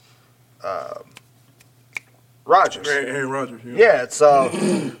Rodgers. Aaron Rodgers. Yeah, so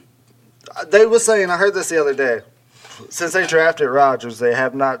they were saying, I heard this the other day, since they drafted Rodgers, they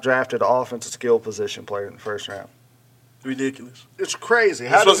have not drafted an offensive skill position player in the first round. Ridiculous. It's crazy.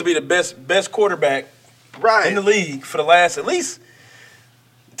 He's supposed to be the best quarterback in the league for the last, at least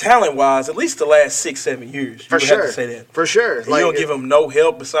talent-wise, at least the last 6-7 years. For sure. Have to say that. For sure. And you don't give him no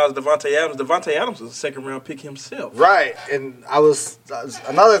help besides Devontae Adams. Devontae Adams was a second-round pick himself. Right. And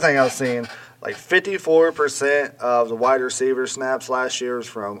another thing I was seeing, like 54% of the wide receiver snaps last year was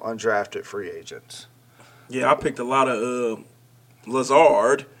from undrafted free agents. Yeah, I picked a lot of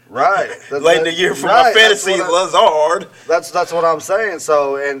Lazard. Right. Late in the year for my fantasy, Lazard. That's what I'm saying.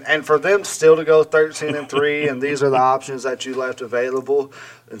 So, and for them still to go 13-3, and these are the options that you left available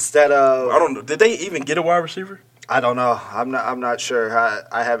instead of. I don't know. Did they even get a wide receiver? I don't know. I'm not sure.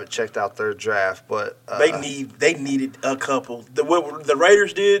 I haven't checked out their draft, but they needed a couple. What the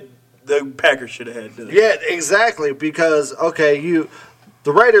Raiders did, the Packers should have had done. Yeah, exactly. Because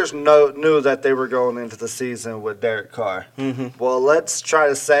the Raiders knew that they were going into the season with Derek Carr. Mm-hmm. Well, let's try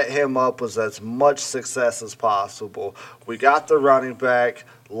to set him up with as much success as possible. We got the running back.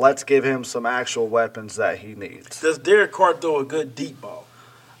 Let's give him some actual weapons that he needs. Does Derek Carr throw a good deep ball?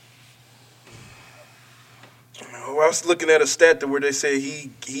 I was looking at a stat where they say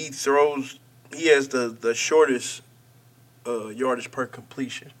he has the shortest yardage per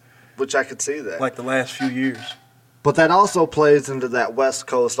completion. Which I could see that. Like the last few years. But that also plays into that West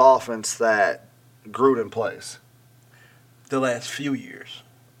Coast offense that Gruden plays. The last few years.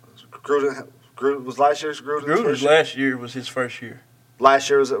 Gruden was last year's Gruden's Gruden's first year? last year was his first year. Last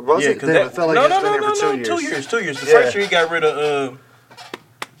year was it? Yeah, Damn, it felt like he's been here for 2 years. 2 years. The first year he got rid of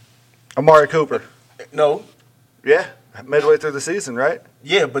Amari Cooper. No. Yeah, midway through the season, right?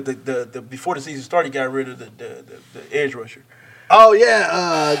 Yeah, but the before the season started, he got rid of the edge rusher. Oh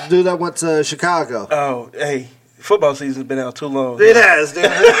yeah, dude that went to Chicago. Oh, hey. Football season's been out too long. It has, dude.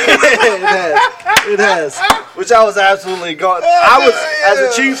 It has. Which I was absolutely going. As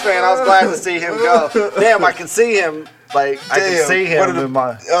a Chiefs fan, I was glad to see him go. Damn, I can see him. Like, I can see him in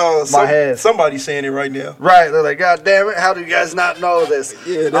my head. Somebody's saying it right now. Right. They're like, God damn it, how do you guys not know this?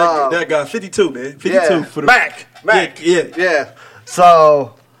 Yeah, that guy, 52, man. 52 yeah. for the... Mac. Yeah.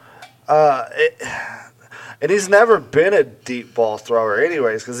 So, and he's never been a deep ball thrower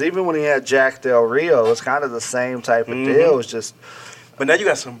anyways, because even when he had Jack Del Rio, it was kind of the same type of deal. It was just... But now you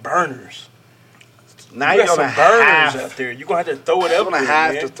got some burners. Now you're going to have out there. You're going to have to throw it up there, You're going to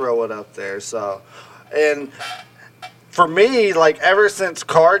have to throw it up there. So, and for me, like, ever since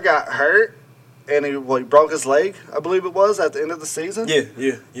Carr got hurt, and he broke his leg, I believe it was, at the end of the season.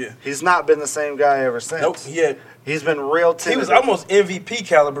 Yeah. He's not been the same guy ever since. Nope, He's been real timid. He was almost MVP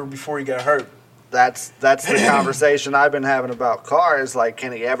caliber before he got hurt. That's the conversation I've been having about Carr is, like,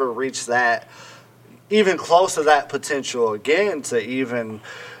 can he ever reach that even close to that potential again to even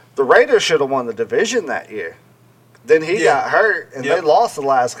the Raiders should have won the division that year. Then he got hurt, and they lost the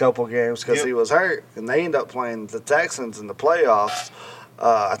last couple games because he was hurt, and they ended up playing the Texans in the playoffs.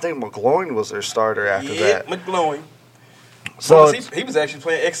 I think McGloin was their starter after that. Yeah, McGloin. So he was actually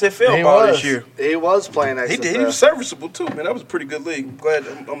playing XFL ball this year. He was playing XFL. He was serviceable too, man. That was a pretty good league.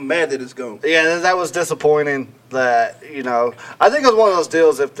 I'm mad that it's gone. Yeah, that was disappointing. That I think it was one of those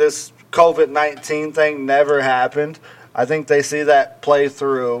deals. If this COVID-19 thing never happened, I think they see that play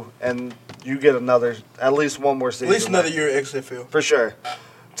through, and you get at least one more season. At least another year at XFL. For sure.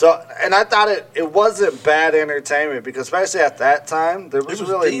 So, and I thought it wasn't bad entertainment because especially at that time, there was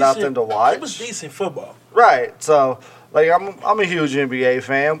really nothing to watch. It was decent football. Right. So, like, I'm a huge NBA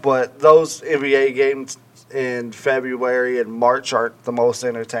fan, but those NBA games in February and March aren't the most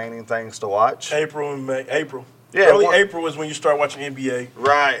entertaining things to watch. April and May. April. Yeah, Early April is when you start watching NBA.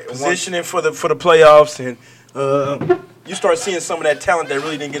 Right. Positioning for the playoffs, and you start seeing some of that talent that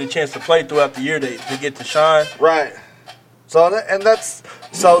really didn't get a chance to play throughout the year to get to shine. Right. So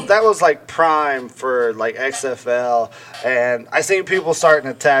that was like prime for like XFL, and I seen people starting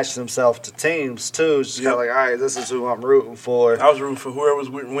to attach themselves to teams too. Just kind of like, all right, this is who I'm rooting for. I was rooting for whoever was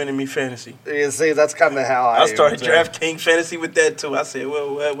winning me fantasy. You see, that's kind of how I started DraftKings fantasy with that too. I said,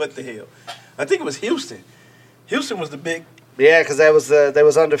 well, what the hell? I think it was Houston. Houston was the big. Yeah, because they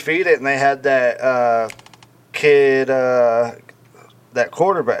was undefeated, and they had that kid, that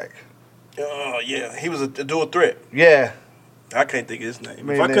quarterback. Oh yeah, he was a dual threat. Yeah. I can't think of his name.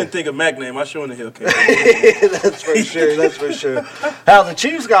 If I couldn't think of Mac's name, I sure in the hell can't. That's for sure. That's for sure. How the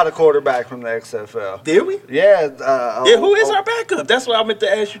Chiefs got a quarterback from the XFL? Did we? Yeah. Who is our backup? That's what I meant to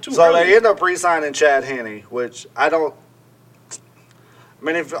ask you too. So they end up re-signing Chad Henne, which I don't. I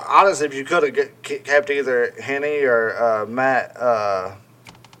mean, if you could have kept either Henne or Matt.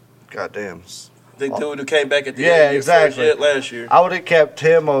 Goddamn. The dude who came back at the end of the last year. I would have kept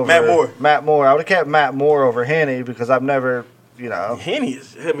him over Matt Moore. I would have kept Matt Moore over Henne because I've never, Henne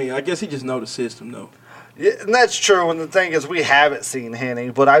is. I mean, I guess he just know the system though. Yeah, and that's true. And the thing is, we haven't seen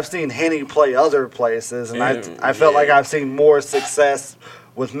Henne, but I've seen Henne play other places, and I felt like I've seen more success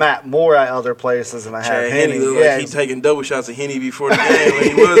with Matt Moore at other places than I have Henne. Like he's taking double shots of Henne before the game when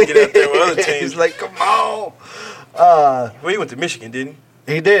he was getting out there with other teams. He's like, come on. Well, he went to Michigan, didn't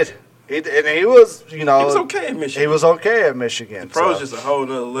he? He did. And he was, He was okay at Michigan. He was okay at Michigan. The pro's just a whole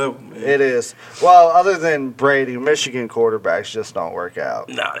nother level, man. It is. Well, other than Brady, Michigan quarterbacks just don't work out.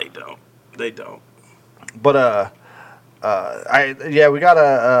 Nah, they don't. They don't. But we got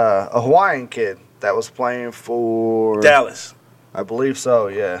a Hawaiian kid that was playing for Dallas. I believe so.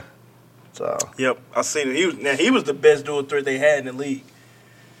 Yeah. So. Yep, I seen him. He was the best dual threat they had in the league.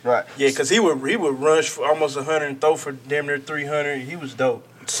 Right. Yeah, because he would rush for almost 100 and throw for damn near 300. He was dope.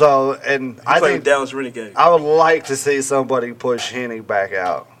 So, and I think Dallas Renegades. I would like to see somebody push Henne back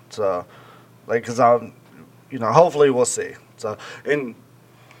out. So, like, because hopefully we'll see. So, and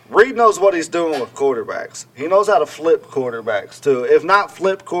Reed knows what he's doing with quarterbacks. He knows how to flip quarterbacks too. If not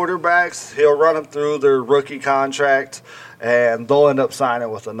flip quarterbacks, he'll run them through their rookie contract, and they'll end up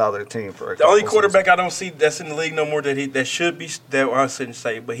signing with another team for a The only quarterback I don't see that's in the league no more that should be I shouldn't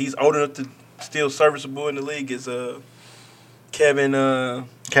say, but he's old enough to still serviceable in the league is Kevin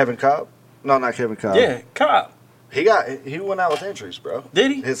Cobb? No, not Kevin Cobb. Yeah, Cobb. He went out with injuries, bro.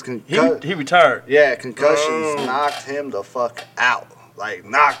 Did he? He retired. Yeah, concussions knocked him the fuck out. Like,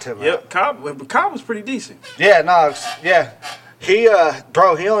 knocked him out. Cobb was pretty decent. Yeah, He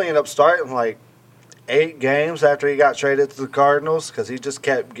only ended up starting like 8 games after he got traded to the Cardinals because he just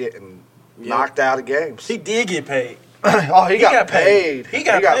kept getting knocked out of games. He did get paid. He got paid. He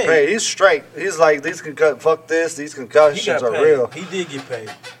got paid. He's straight. He's like, these concussions are real. He did get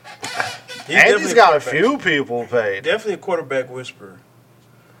paid. He's got a few people paid. Definitely a quarterback whisperer.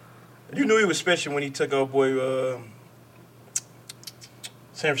 You knew he was special when he took our boy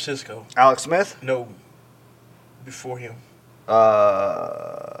San Francisco. Alex Smith? No, before him.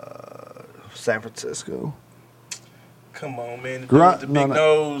 San Francisco. Come on, man. The big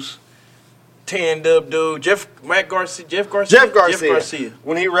nose. Tanned up dude, Jeff Garcia.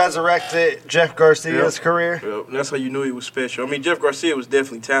 When he resurrected Jeff Garcia's career. Yep. That's how you knew he was special. I mean, Jeff Garcia was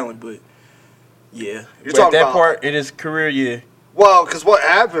definitely talented, but yeah. You're talking that about part in his career, yeah. Well, because what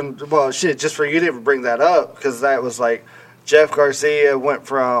happened, just for you to even bring that up, because that was like Jeff Garcia went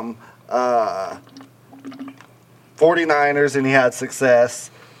from 49ers and he had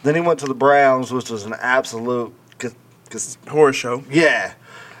success. Then he went to the Browns, which was an absolute horror show. Yeah.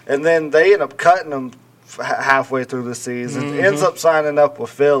 And then they end up cutting him halfway through the season. Mm-hmm. Ends up signing up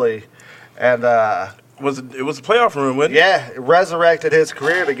with Philly. And it was a playoff run, wasn't it? Yeah, it resurrected his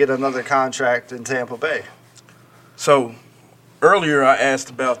career to get another contract in Tampa Bay. So earlier I asked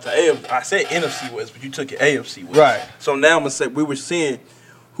about the AFC. I said NFC West, but you took it AFC West. Right. So now I'm gonna say we were seeing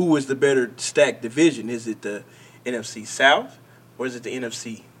who was the better stacked division. Is it the NFC South or is it the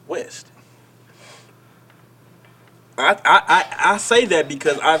NFC West? I say that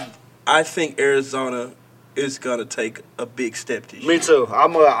because I think Arizona is gonna take a big step this year. Me too. I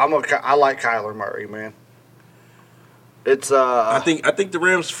like Kyler Murray, man. It's I think the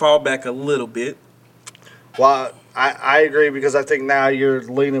Rams fall back a little bit. Well, I agree because I think now you're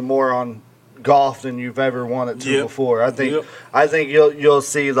leaning more on golf than you've ever wanted to before. I think you'll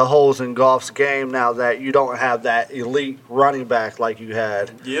see the holes in Goff's game now that you don't have that elite running back like you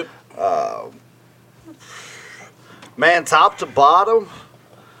had. Yep. Man, top to bottom,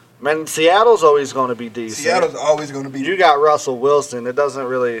 man, Seattle's always going to be decent. Seattle's always going to be. You got Russell Wilson. It doesn't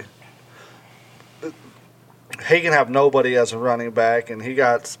really. He can have nobody as a running back, and he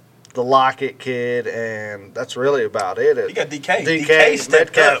got the Lockett kid, and that's really about it. He got DK. DK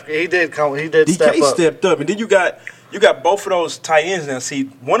stepped up. He did step DK up. stepped up, and then you got both of those tight ends now. See,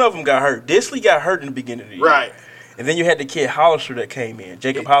 one of them got hurt. Disley got hurt in the beginning of the year. Right. And then you had the kid Hollister that came in,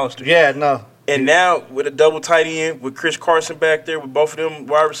 Jacob Hollister. Yeah, no. And now with a double tight end with Chris Carson back there, with both of them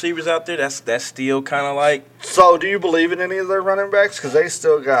wide receivers out there, that's still kind of like. So, do you believe in any of their running backs? Because they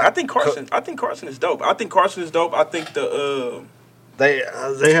still got. I think Carson is dope. I think the they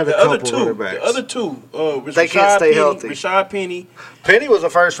had a other couple running backs. The other two, they can't stay healthy. Rashad Penny. Penny was a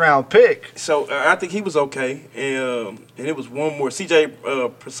first round pick. So I think he was okay, and it was one more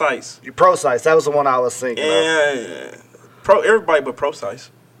CJ Precise. Procise, that was the one I was thinking of. Everybody but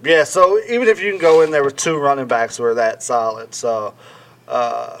Procise. Yeah, so even if you can go in there with two running backs who are that solid, so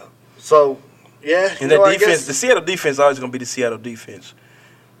yeah. And that defense, the Seattle defense, is always going to be the Seattle defense.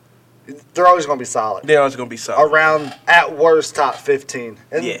 They're always going to be solid. They're always going to be solid. Around at worst top 15,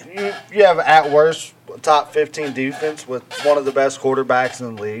 and you have at worst top 15 defense with one of the best quarterbacks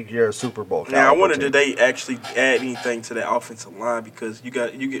in the league. You're a Super Bowl. Now I wonder did they actually add anything to that offensive line because you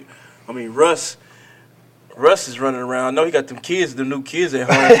get. I mean Russ is running around. I know he got them new kids at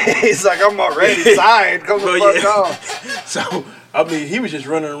home. He's like, I'm already tired. Come the fuck on. So, I mean, he was just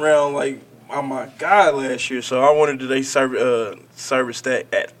running around like, oh my God, last year. So I wondered did they service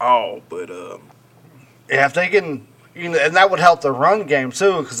that at all. But yeah, if they can, and that would help the run game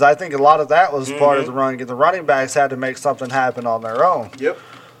too, because I think a lot of that was part of the run game. The running backs had to make something happen on their own. Yep.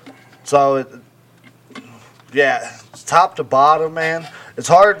 So, it's top to bottom, man. It's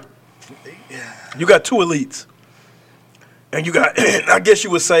hard. You got two elites. And you got, I guess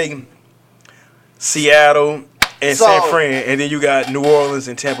you would say, Seattle and San Fran. And then you got New Orleans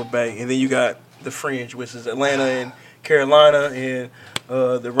and Tampa Bay. And then you got the fringe, which is Atlanta and Carolina and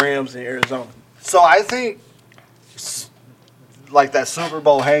the Rams and Arizona. So I think, like that Super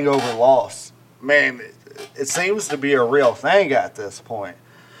Bowl hangover loss, man, it seems to be a real thing at this point.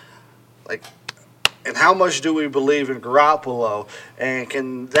 Like, and how much do we believe in Garoppolo? And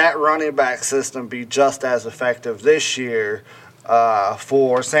can that running back system be just as effective this year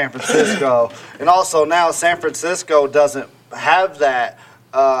for San Francisco? And also now San Francisco doesn't have that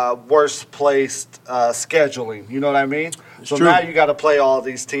worst-placed scheduling. You know what I mean? So true. Now you got to play all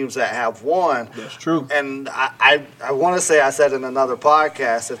these teams that have won. That's true. And I want to say I said in another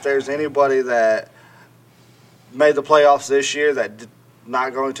podcast, if there's anybody that made the playoffs this year that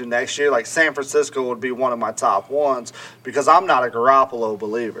not going to next year, like San Francisco would be one of my top ones because I'm not a Garoppolo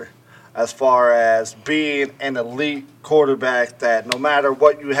believer as far as being an elite quarterback that no matter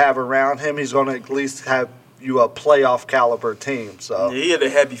what you have around him, he's going to at least have you a playoff caliber team. So yeah, he had the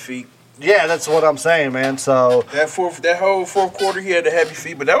happy feet. Yeah, that's what I'm saying, man. So that whole fourth quarter, he had the happy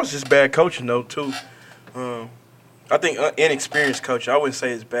feet, but that was just bad coaching though too. I think inexperienced coaching. I wouldn't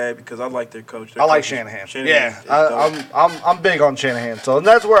say it's bad because I like their coach. I like Shanahan. I'm big on Shanahan. So and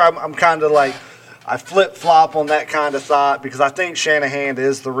that's where I'm kind of like I flip flop on that kind of thought because I think Shanahan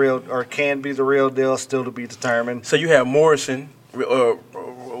is the real or can be the real deal, still to be determined. So you have Morrison.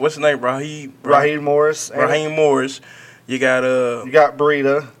 What's his name? Raheem Morris. Raheem Morris. You got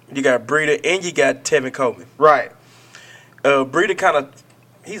Breida. You got Breida, and you got Tevin Coleman. Right. Breida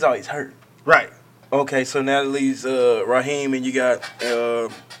he's always hurt. Right. Okay, so now it leaves Raheem, and you got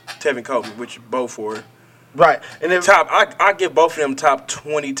Tevin Coleman, which both were right. And if, I give both of them top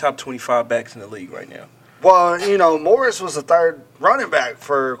 20, top 25 backs in the league right now. Well, Morris was the third running back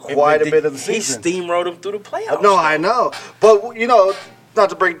for quite a bit of the season. He steamrolled him through the playoffs. No, I know. But, not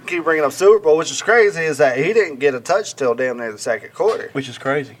to keep bringing up Super Bowl, which is crazy, is that he didn't get a touch till damn near the second quarter. Which is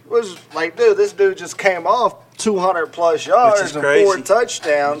crazy. Which is like, dude, this dude just came off 200-plus yards and 4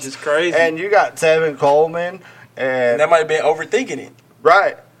 touchdowns. Which is crazy. And you got Tevin Coleman. And that might have been overthinking it.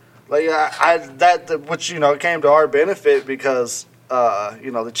 Right. Like, which, it came to our benefit because,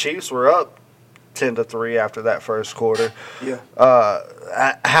 the Chiefs were up 10-3 after that first quarter. Yeah.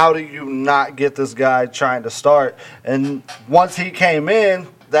 How do you not get this guy trying to start? And once he came in,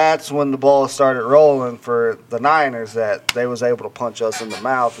 that's when the ball started rolling for the Niners, that they was able to punch us in the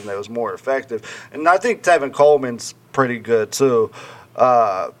mouth and they was more effective. And I think Tevin Coleman's pretty good too.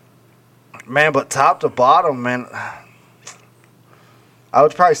 Man, but top to bottom, man, I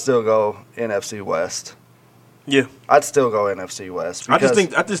would probably still go NFC West. Yeah. I'd still go NFC West. I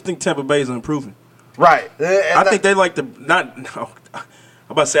just think Tampa Bay is improving. Right. I think they like I'm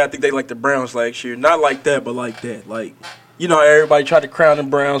about to say I think they like the Browns last year. Not like that, but like that. Like, everybody tried to crown the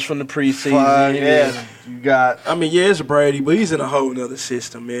Browns from the preseason. Yeah, you got. I mean, yeah, it's Brady, but he's in a whole nother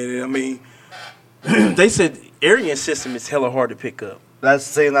system, man. I mean, they said Arians' system is hella hard to pick up.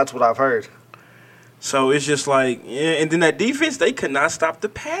 That's what I've heard. So it's just like, yeah, and then that defense, they could not stop the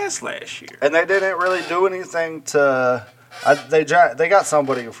pass last year. And they didn't really do anything to. They got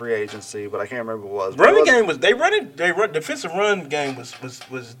somebody in free agency, but I can't remember who it was. Defensive run game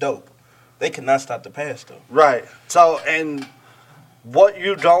was dope. They could not stop the pass though. Right. So, and what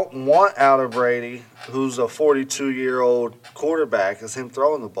you don't want out of Brady, who's a 42-year-old quarterback, is him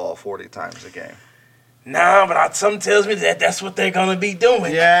throwing the ball 40 times a game. Nah, but something tells me that's what they're gonna be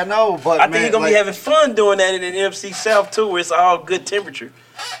doing. Yeah, no, but I think he's gonna be having fun doing that in the NFC South too, where it's all good temperature.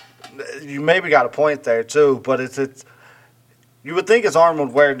 You maybe got a point there too, but it's you would think his arm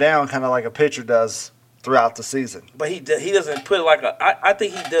would wear down, kind of like a pitcher does throughout the season. But he doesn't put it like I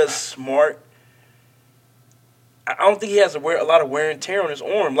think he does smart. I don't think he has a lot of wear and tear on his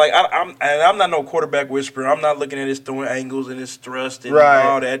arm. Like I'm not no quarterback whisperer. I'm not looking at his throwing angles and his thrust and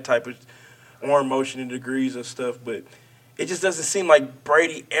all that type of arm motion and degrees and stuff, but it just doesn't seem like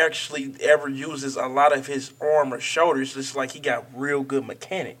Brady actually ever uses a lot of his arm or shoulders. It's like he got real good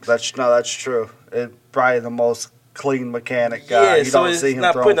mechanics. That's true. It's probably the most clean mechanic guy. Yeah, so it's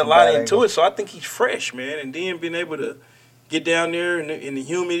not putting a lot into it. So I think he's fresh, man, and then being able to get down there in the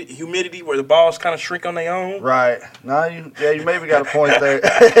humidity where the balls kind of shrink on their own. Right. No, you maybe got a point there.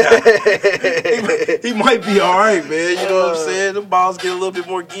 he might be all right, man. You know what I'm saying? The balls get a little bit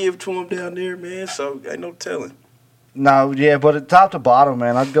more give to him down there, man. So ain't no telling. No, yeah, but at top to bottom,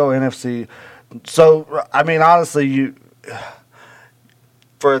 man, I'd go NFC. So, I mean, honestly,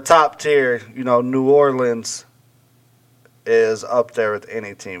 for a top tier, New Orleans is up there with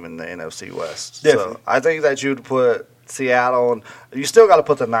any team in the NFC West. Definitely. So I think that you'd put Seattle, and you still got to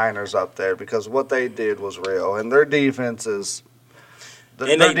put the Niners up there because what they did was real, and their defense is.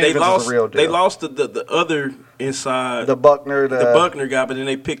 They lost. Is a real deal. They lost the other inside. The Buckner guy, but then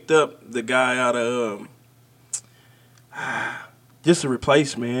they picked up the guy out of just a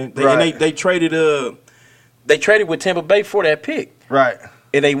replace, man. They traded. They traded with Tampa Bay for that pick, right?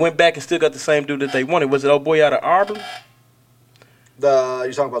 And they went back and still got the same dude that they wanted. Was it old boy out of Auburn? You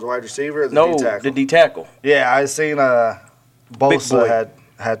talking about the wide receiver? Or the D-tackle? The D tackle. Yeah, I seen Bosa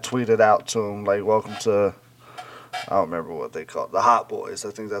had tweeted out to him like, "Welcome to." I don't remember what they call it. The Hot Boys. I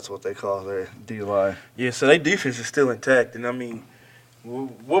think that's what they call their D-line. Yeah, so their defense is still intact, and I mean,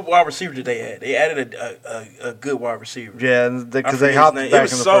 what wide receiver did they add? They added a good wide receiver. Yeah, because they hopped back in the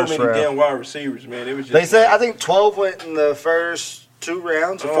first round. It was so many damn wide receivers, man. It was just they said I think 12 went in the first 2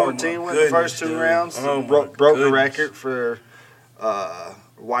 rounds, or 14 went in the first 2 rounds. Broke the record for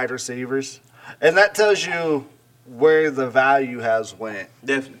wide receivers, and that tells you where the value has went.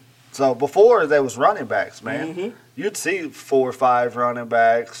 Definitely. So before there was running backs, man. Mm-hmm. You'd see 4 or 5 running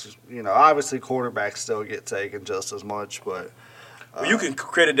backs. Obviously quarterbacks still get taken just as much, but you can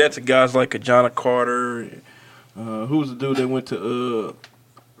credit that to guys like John Carter. Who was the dude that went to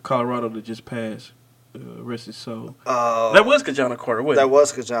Colorado that just passed? Rest his soul. That was Kajana Carter, wasn't it? That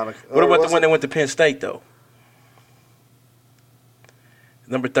was Kajana. What about the one that went to Penn State, though?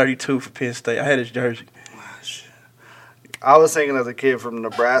 Number 32 for Penn State. I had his jersey. I was thinking of the kid from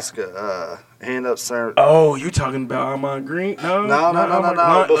Nebraska. He ended up serving. Oh, you talking about Armand Green? No.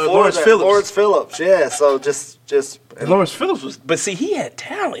 Before Lawrence Phillips. Lawrence Phillips, yeah. So just. And Lawrence Phillips was, but see, he had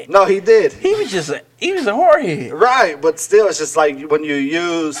talent. No, he did. He was a hardhead. Right, but still, it's just like when you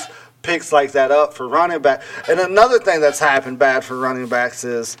use picks like that up for running back. And another thing that's happened bad for running backs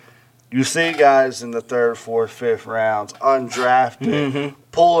is you see guys in the 3rd, 4th, 5th rounds, undrafted,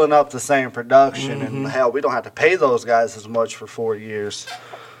 pulling up the same production. And hell, we don't have to pay those guys as much for 4 years.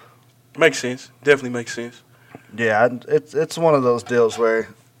 Makes sense. Definitely makes sense. Yeah, it's one of those deals where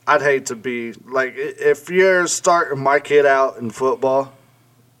I'd hate to be like, if you're starting my kid out in football,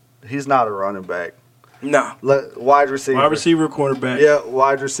 he's not a running back. No. Wide receiver. Wide receiver, cornerback. Yeah,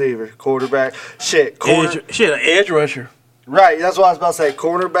 wide receiver, quarterback. Shit, An edge rusher. Right, that's what I was about to say.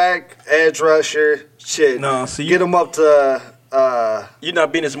 Cornerback, edge rusher, shit. No, see, get him up to. You're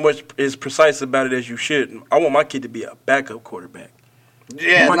not being as precise about it as you should. I want my kid to be a backup quarterback.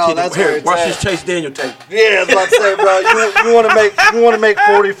 Yeah, no, that's where it's watch at. this Chase Daniel tape. Yeah, I was about to say, bro, you want to make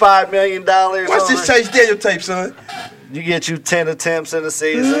 $45 million. Watch this Chase Daniel tape, son. You get you 10 attempts in a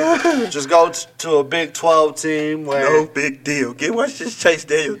season. Just go to a Big 12 team where No big deal. Watch this Chase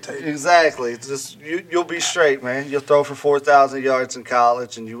Daniel tape. exactly. Just you'll be straight, man. You'll throw for 4,000 yards in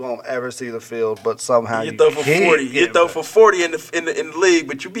college, and you won't ever see the field. But somehow You throw for 40. You throw for 40 in the league,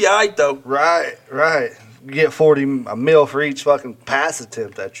 but you be all right though. Right. You get $40 million for each fucking pass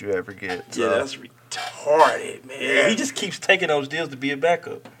attempt that you ever get. So. Yeah, that's retarded, man. Yeah. He just keeps taking those deals to be a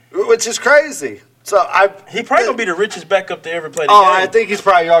backup. Which is crazy. So He probably gonna be the richest backup to ever play the Oh, game. I think he's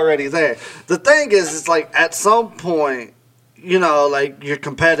probably already there. The thing is, it's like at some point, you know, like your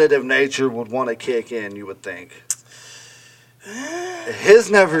competitive nature would want to kick in. You would think.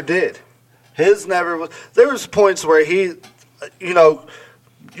 His never did. His never was. There was points where he, you know,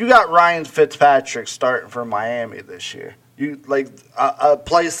 you got Ryan Fitzpatrick starting for Miami this year. You like a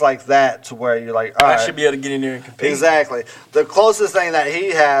place like that to where you're like, all I right. should be able to get in there and compete. Exactly. The closest thing that he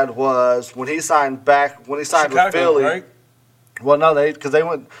had was when he signed with Philly. Right? Well, no, because they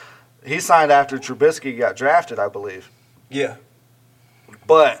went. He signed after Trubisky got drafted, I believe. Yeah.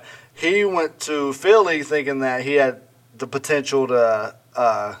 But he went to Philly thinking that he had the potential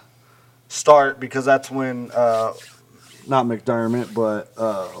to start because that's when not McDermott, but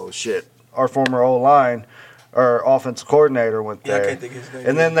our former O-line or offensive coordinator went Yeah, I there. can't think of his name.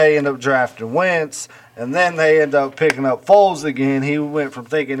 And then they end up drafting Wentz, and then they end up picking up Foles again. He went from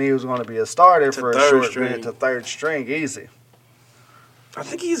thinking he was going to be a starter To for a third short string. bit to third string, easy. I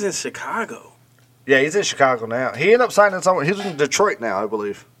think he's in Chicago. Yeah, he's in Chicago now. He ended up signing somewhere. He's in Detroit now, I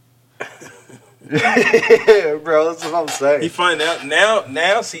believe. Yeah, bro, that's what I'm saying. He find out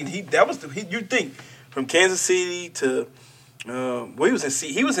now. See, you think from Kansas City to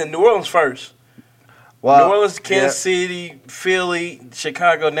he was in New Orleans first. Well, New Orleans, Kansas yeah. City, Philly,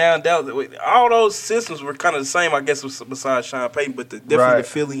 Chicago. Now Dallas. All those systems were kind of the same, I guess, besides Sean Payton. But definitely Right. the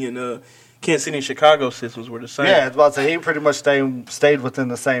Philly and Kansas City and Chicago systems were the same. Yeah, I was about to say he pretty much stayed within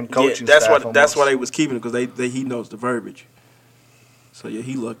the same coaching that's staff. that's why almost. they was keeping it because he knows the verbiage. So yeah,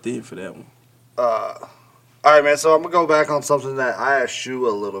 he lucked in for that one. All right, man. So I'm gonna go back on something that I asked you a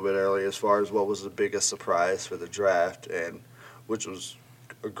little bit earlier, as far as what was the biggest surprise for the draft, and which was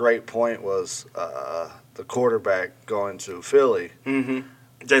a great point was the quarterback going to Philly. Mm-hmm.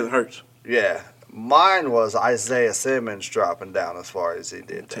 Jalen Hurts Yeah, mine was Isaiah Simmons dropping down as far as he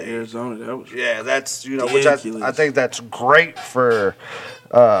did. to Arizona. That was Yeah, that's which ridiculous. I think that's great for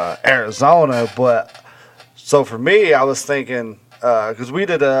Arizona. But so for me, I was thinking because we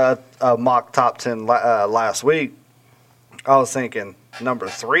did a mock top 10 last week. I was thinking number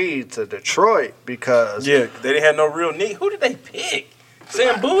 3 to Detroit because they didn't have no real need. Who did they pick?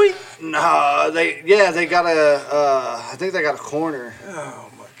 Sam Bowie? they got I think they got a corner. Oh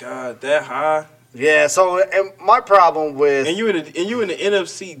my God, that high. Yeah, so and my problem with And you in the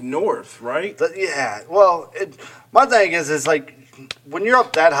NFC North, right? My thing is like when you're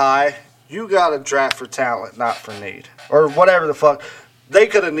up that high, you got to draft for talent, not for need, or whatever the fuck. They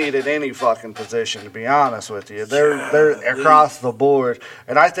could have needed any fucking position, to be honest with you. They're across the board,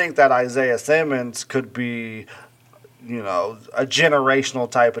 and I think that Isaiah Simmons could be, a generational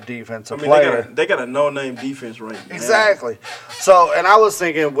type of defensive player. They got a no-name defense right now. Exactly. So, and I was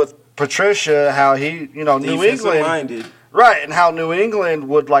thinking with Patricia, how he, New England. Minded. Right, and how New England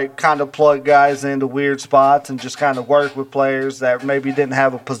would kind of plug guys into weird spots and just kind of work with players that maybe didn't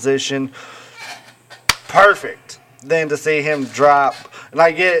have a position. Perfect. Then to see him drop, and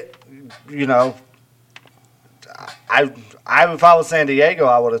I get, if I was San Diego,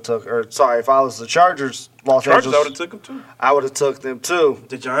 I would have if I was the Chargers, Los Chargers, I would have Angeles, took him too. I would have took them too.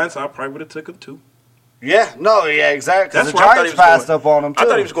 The Giants, I probably would have took him too. Yeah, exactly. That's The where I thought he Giants was passed going. up on him too, I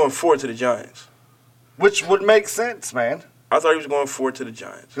thought he was going 4 to the Giants. which would make sense, man. I thought he was going 4 to the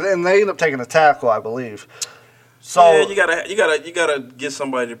Giants. And they ended up taking a tackle, I believe. So yeah, you gotta get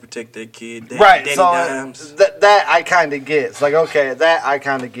somebody to protect that kid. Right, Danny so Dimes. that I kind of get. It's like, okay, that I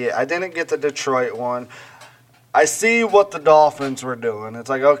kind of get. I didn't get the Detroit one. I see what the Dolphins were doing. It's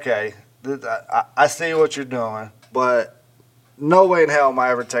like, okay, I see what you're doing, but no way in hell am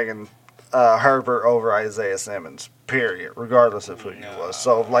I ever taking Herbert over Isaiah Simmons, period, regardless of who you was.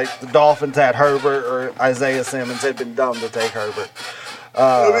 So, like, the Dolphins had Herbert or Isaiah Simmons. It'd been dumb to take Herbert.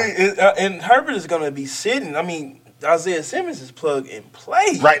 And Herbert is going to be sitting. I mean, Isaiah Simmons is plug and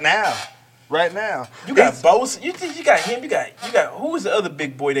play. Right now. You got Bosa. You got him. You got who was the other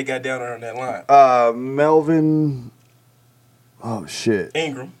big boy they got down there on that line? Melvin. Oh, shit.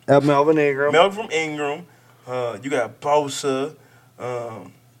 Ingram. Melvin Ingram. Melvin from Ingram. You got Bosa.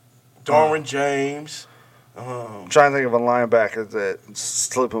 Darwin James. I'm trying to think of a linebacker that's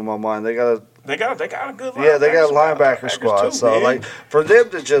slipping my mind. They got a good linebacker. Yeah, they got a linebacker squad. Too, so, man. like, for them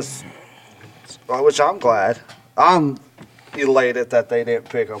to just, which I'm glad. I'm elated that they didn't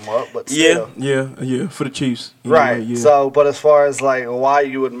pick them up, but still. Yeah, for the Chiefs. Right. Yeah. So, but as far as, like, why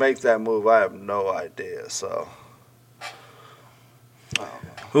you would make that move, I have no idea. So,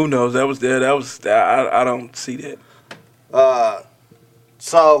 Who knows? That was I don't see that.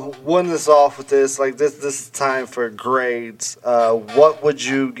 So, win this off with this. Like, this is time for grades. What would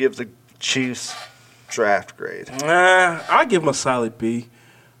you give the Chiefs draft grade? I give them a solid B.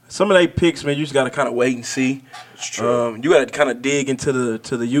 Some of they picks, man, you just got to kind of wait and see. It's true. You got to kind of dig into the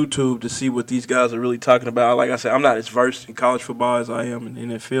YouTube to see what these guys are really talking about. Like I said, I'm not as versed in college football as I am in the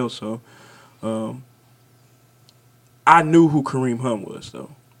NFL, so I knew who Kareem Hunt was,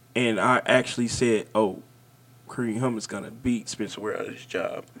 though. And I actually said, oh, Kareem Hunt is going to beat Spencer Ware out of his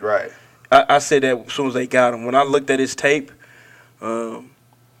job. Right. I said that as soon as they got him. When I looked at his tape, it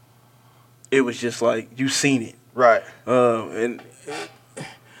was just like, you seen it. Right. And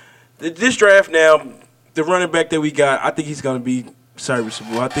this draft now, the running back that we got, I think he's going to be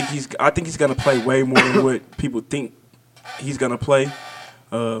serviceable. I think he's going to play way more than what people think he's going to play.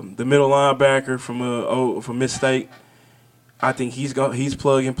 The middle linebacker from Miss State, I think he's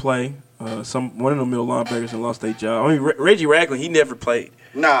plug and play. One of the middle linebackers and lost their job. I mean, Reggie Ragland, he never played.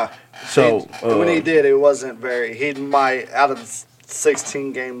 Nah. So when he did, it wasn't very. He might out of the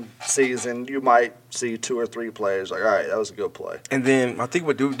 16-game season, you might see 2 or 3 players like, all right, that was a good play. And then I think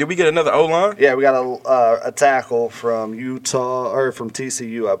did we get another O-line? Yeah, we got a tackle from Utah or from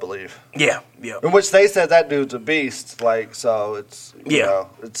TCU, I believe. Yeah. In which they said that dude's a beast. Like, so it's Yeah.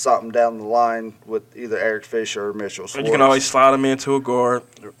 it's something down the line with either Eric Fisher or Mitchell Schwartz. And you can always slide him into a guard.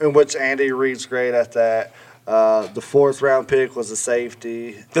 In which Andy Reid's great at that. The 4th-round pick was a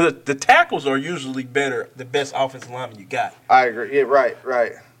safety. The tackles are usually better, the best offensive lineman you got. I agree. Yeah,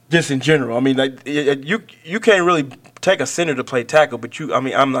 right. Just in general. I mean, like you can't really take a center to play tackle, but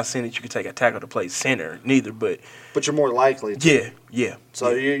I'm not saying that you can take a tackle to play center neither, but But you're more likely to. Yeah.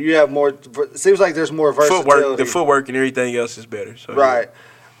 So you have more. It seems like there's more versatility. The footwork and everything else is better. So, right.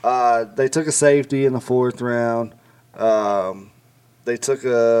 They took a safety in the 4th round. They took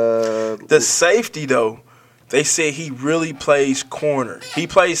the safety though. They said he really plays corner. He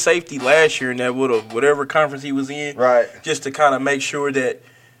played safety last year in that whatever conference he was in. Right. Just to kind of make sure that,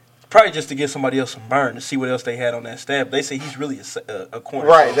 probably just to give somebody else some burn to see what else they had on that staff. They say he's really a corner.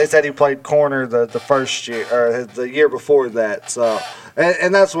 Right. They said he played corner the first year or the year before that. So,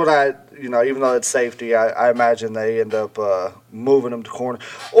 and that's what even though it's safety, I imagine they end up moving him to corner.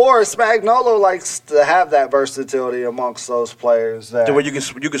 Or Spagnuolo likes to have that versatility amongst those players. Where you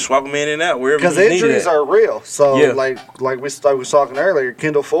can swap them in and out wherever. Because injuries are real. So Yeah. like we was talking earlier,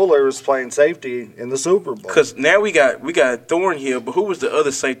 Kendall Fuller was playing safety in the Super Bowl. Because now we got Thornhill, but who was the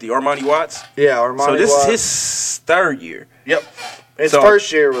other safety? Armani Watts. Yeah, Armani Watts. So this is his 3rd year. Yep. His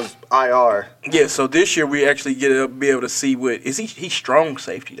first year was IR. Yeah, so this year we actually be able to see he's strong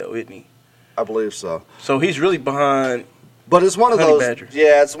safety though, isn't he? I believe so. So he's really behind. But it's one of Honey those. Badgers.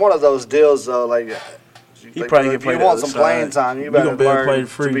 Yeah, it's one of those deals though. Like, probably can if play you the want other some playing side. time, you You better gonna be able to play learn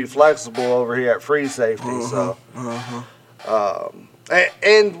free. to be flexible over here at free safety.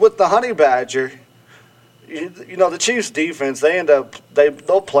 And with the Honey Badger, the Chiefs defense,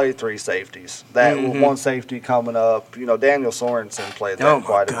 they'll play 3 safeties. That with one safety coming up. Daniel Sorensen played that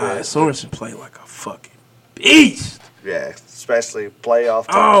quite a bit. Sorensen played like a fucking beast. Yeah, especially playoff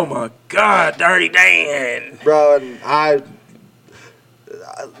time. Oh my God, Dirty Dan. Bro, and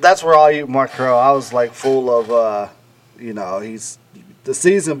that's where I eat my crow. I was like full of, he's the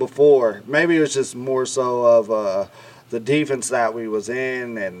season before. Maybe it was just more so of the defense that we was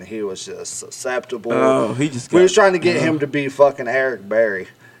in, and he was just susceptible. Oh, we was trying to get him to be fucking Eric Berry,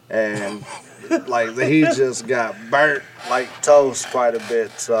 and like he just got burnt like toast quite a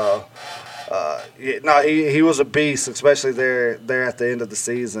bit. So. He was a beast, especially there at the end of the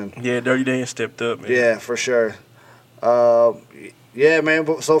season. Yeah, Dirty Dan stepped up, man. Yeah, for sure. Yeah,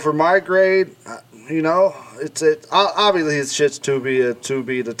 man. So for my grade, obviously it's shit's to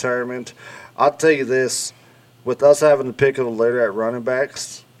be determined. I'll tell you this: with us having the pick of the litter at running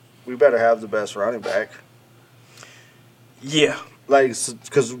backs, we better have the best running back. Yeah. Like,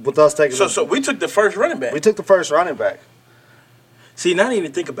 because with us taking, So we took the first running back. we took the first running back. See, now I didn't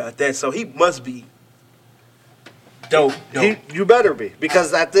even think about that. So he must be dope. You better be,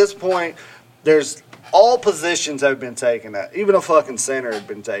 because at this point, there's all positions have been taken. Even a fucking center had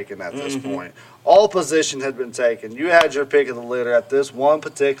been taken at this point. All positions had been taken. You had your pick of the litter at this one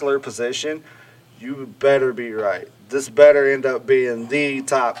particular position. You better be right. This better end up being the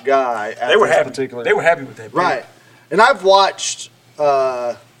top guy at They were this happy. particular. They were happy with that pick. Right. And I've watched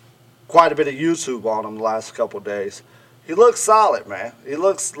quite a bit of YouTube on him the last couple of days. He looks solid, man. He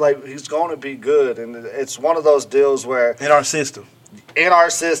looks like he's going to be good, and it's one of those deals where In our system. in our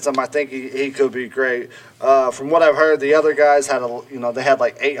system, I think he could be great. From what I've heard, the other guys had they had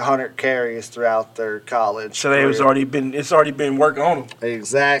like 800 carries throughout their college. So it's already been work on him.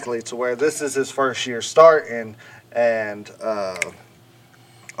 Exactly, to where this is his first year starting, and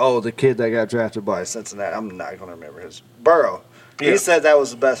the kid that got drafted by Cincinnati, I'm not going to remember his Burrow. Yeah. He said that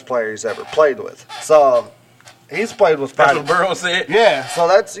was the best player he's ever played with. So he's played with. That's what Burrow said. Yeah, so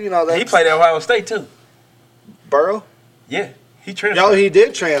that's He played at Ohio State too. Burrow. Yeah, he transferred. No, he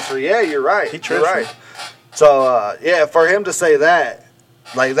did transfer. Yeah, you're right. He You're transferred. right. So for him to say that,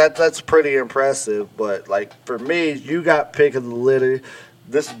 like that's pretty impressive. But like for me, you got pick of the litter.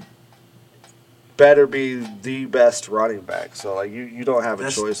 This better be the best running back. So like you don't have a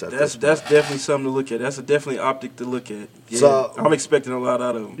choice at this point. That's definitely something to look at. That's definitely optic to look at. Yeah, So- I'm expecting a lot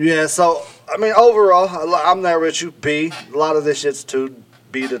out of him. Yeah, so I mean, overall, I'm there with you. B. A lot of this shit's to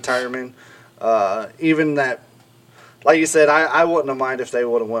be determined. Even that, like you said, I wouldn't have minded if they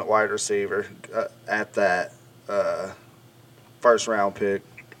would have went wide receiver at that first round pick.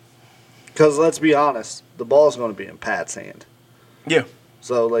 Because let's be honest, the ball's going to be in Pat's hand. Yeah,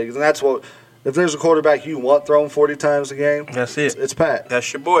 So like that's what. If there's a quarterback you want throwing 40 times a game, that's it. it's Pat.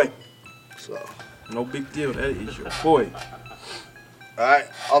 That's your boy. So, No big deal. That is your boy. all right.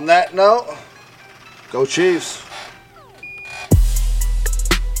 On that note, go Chiefs.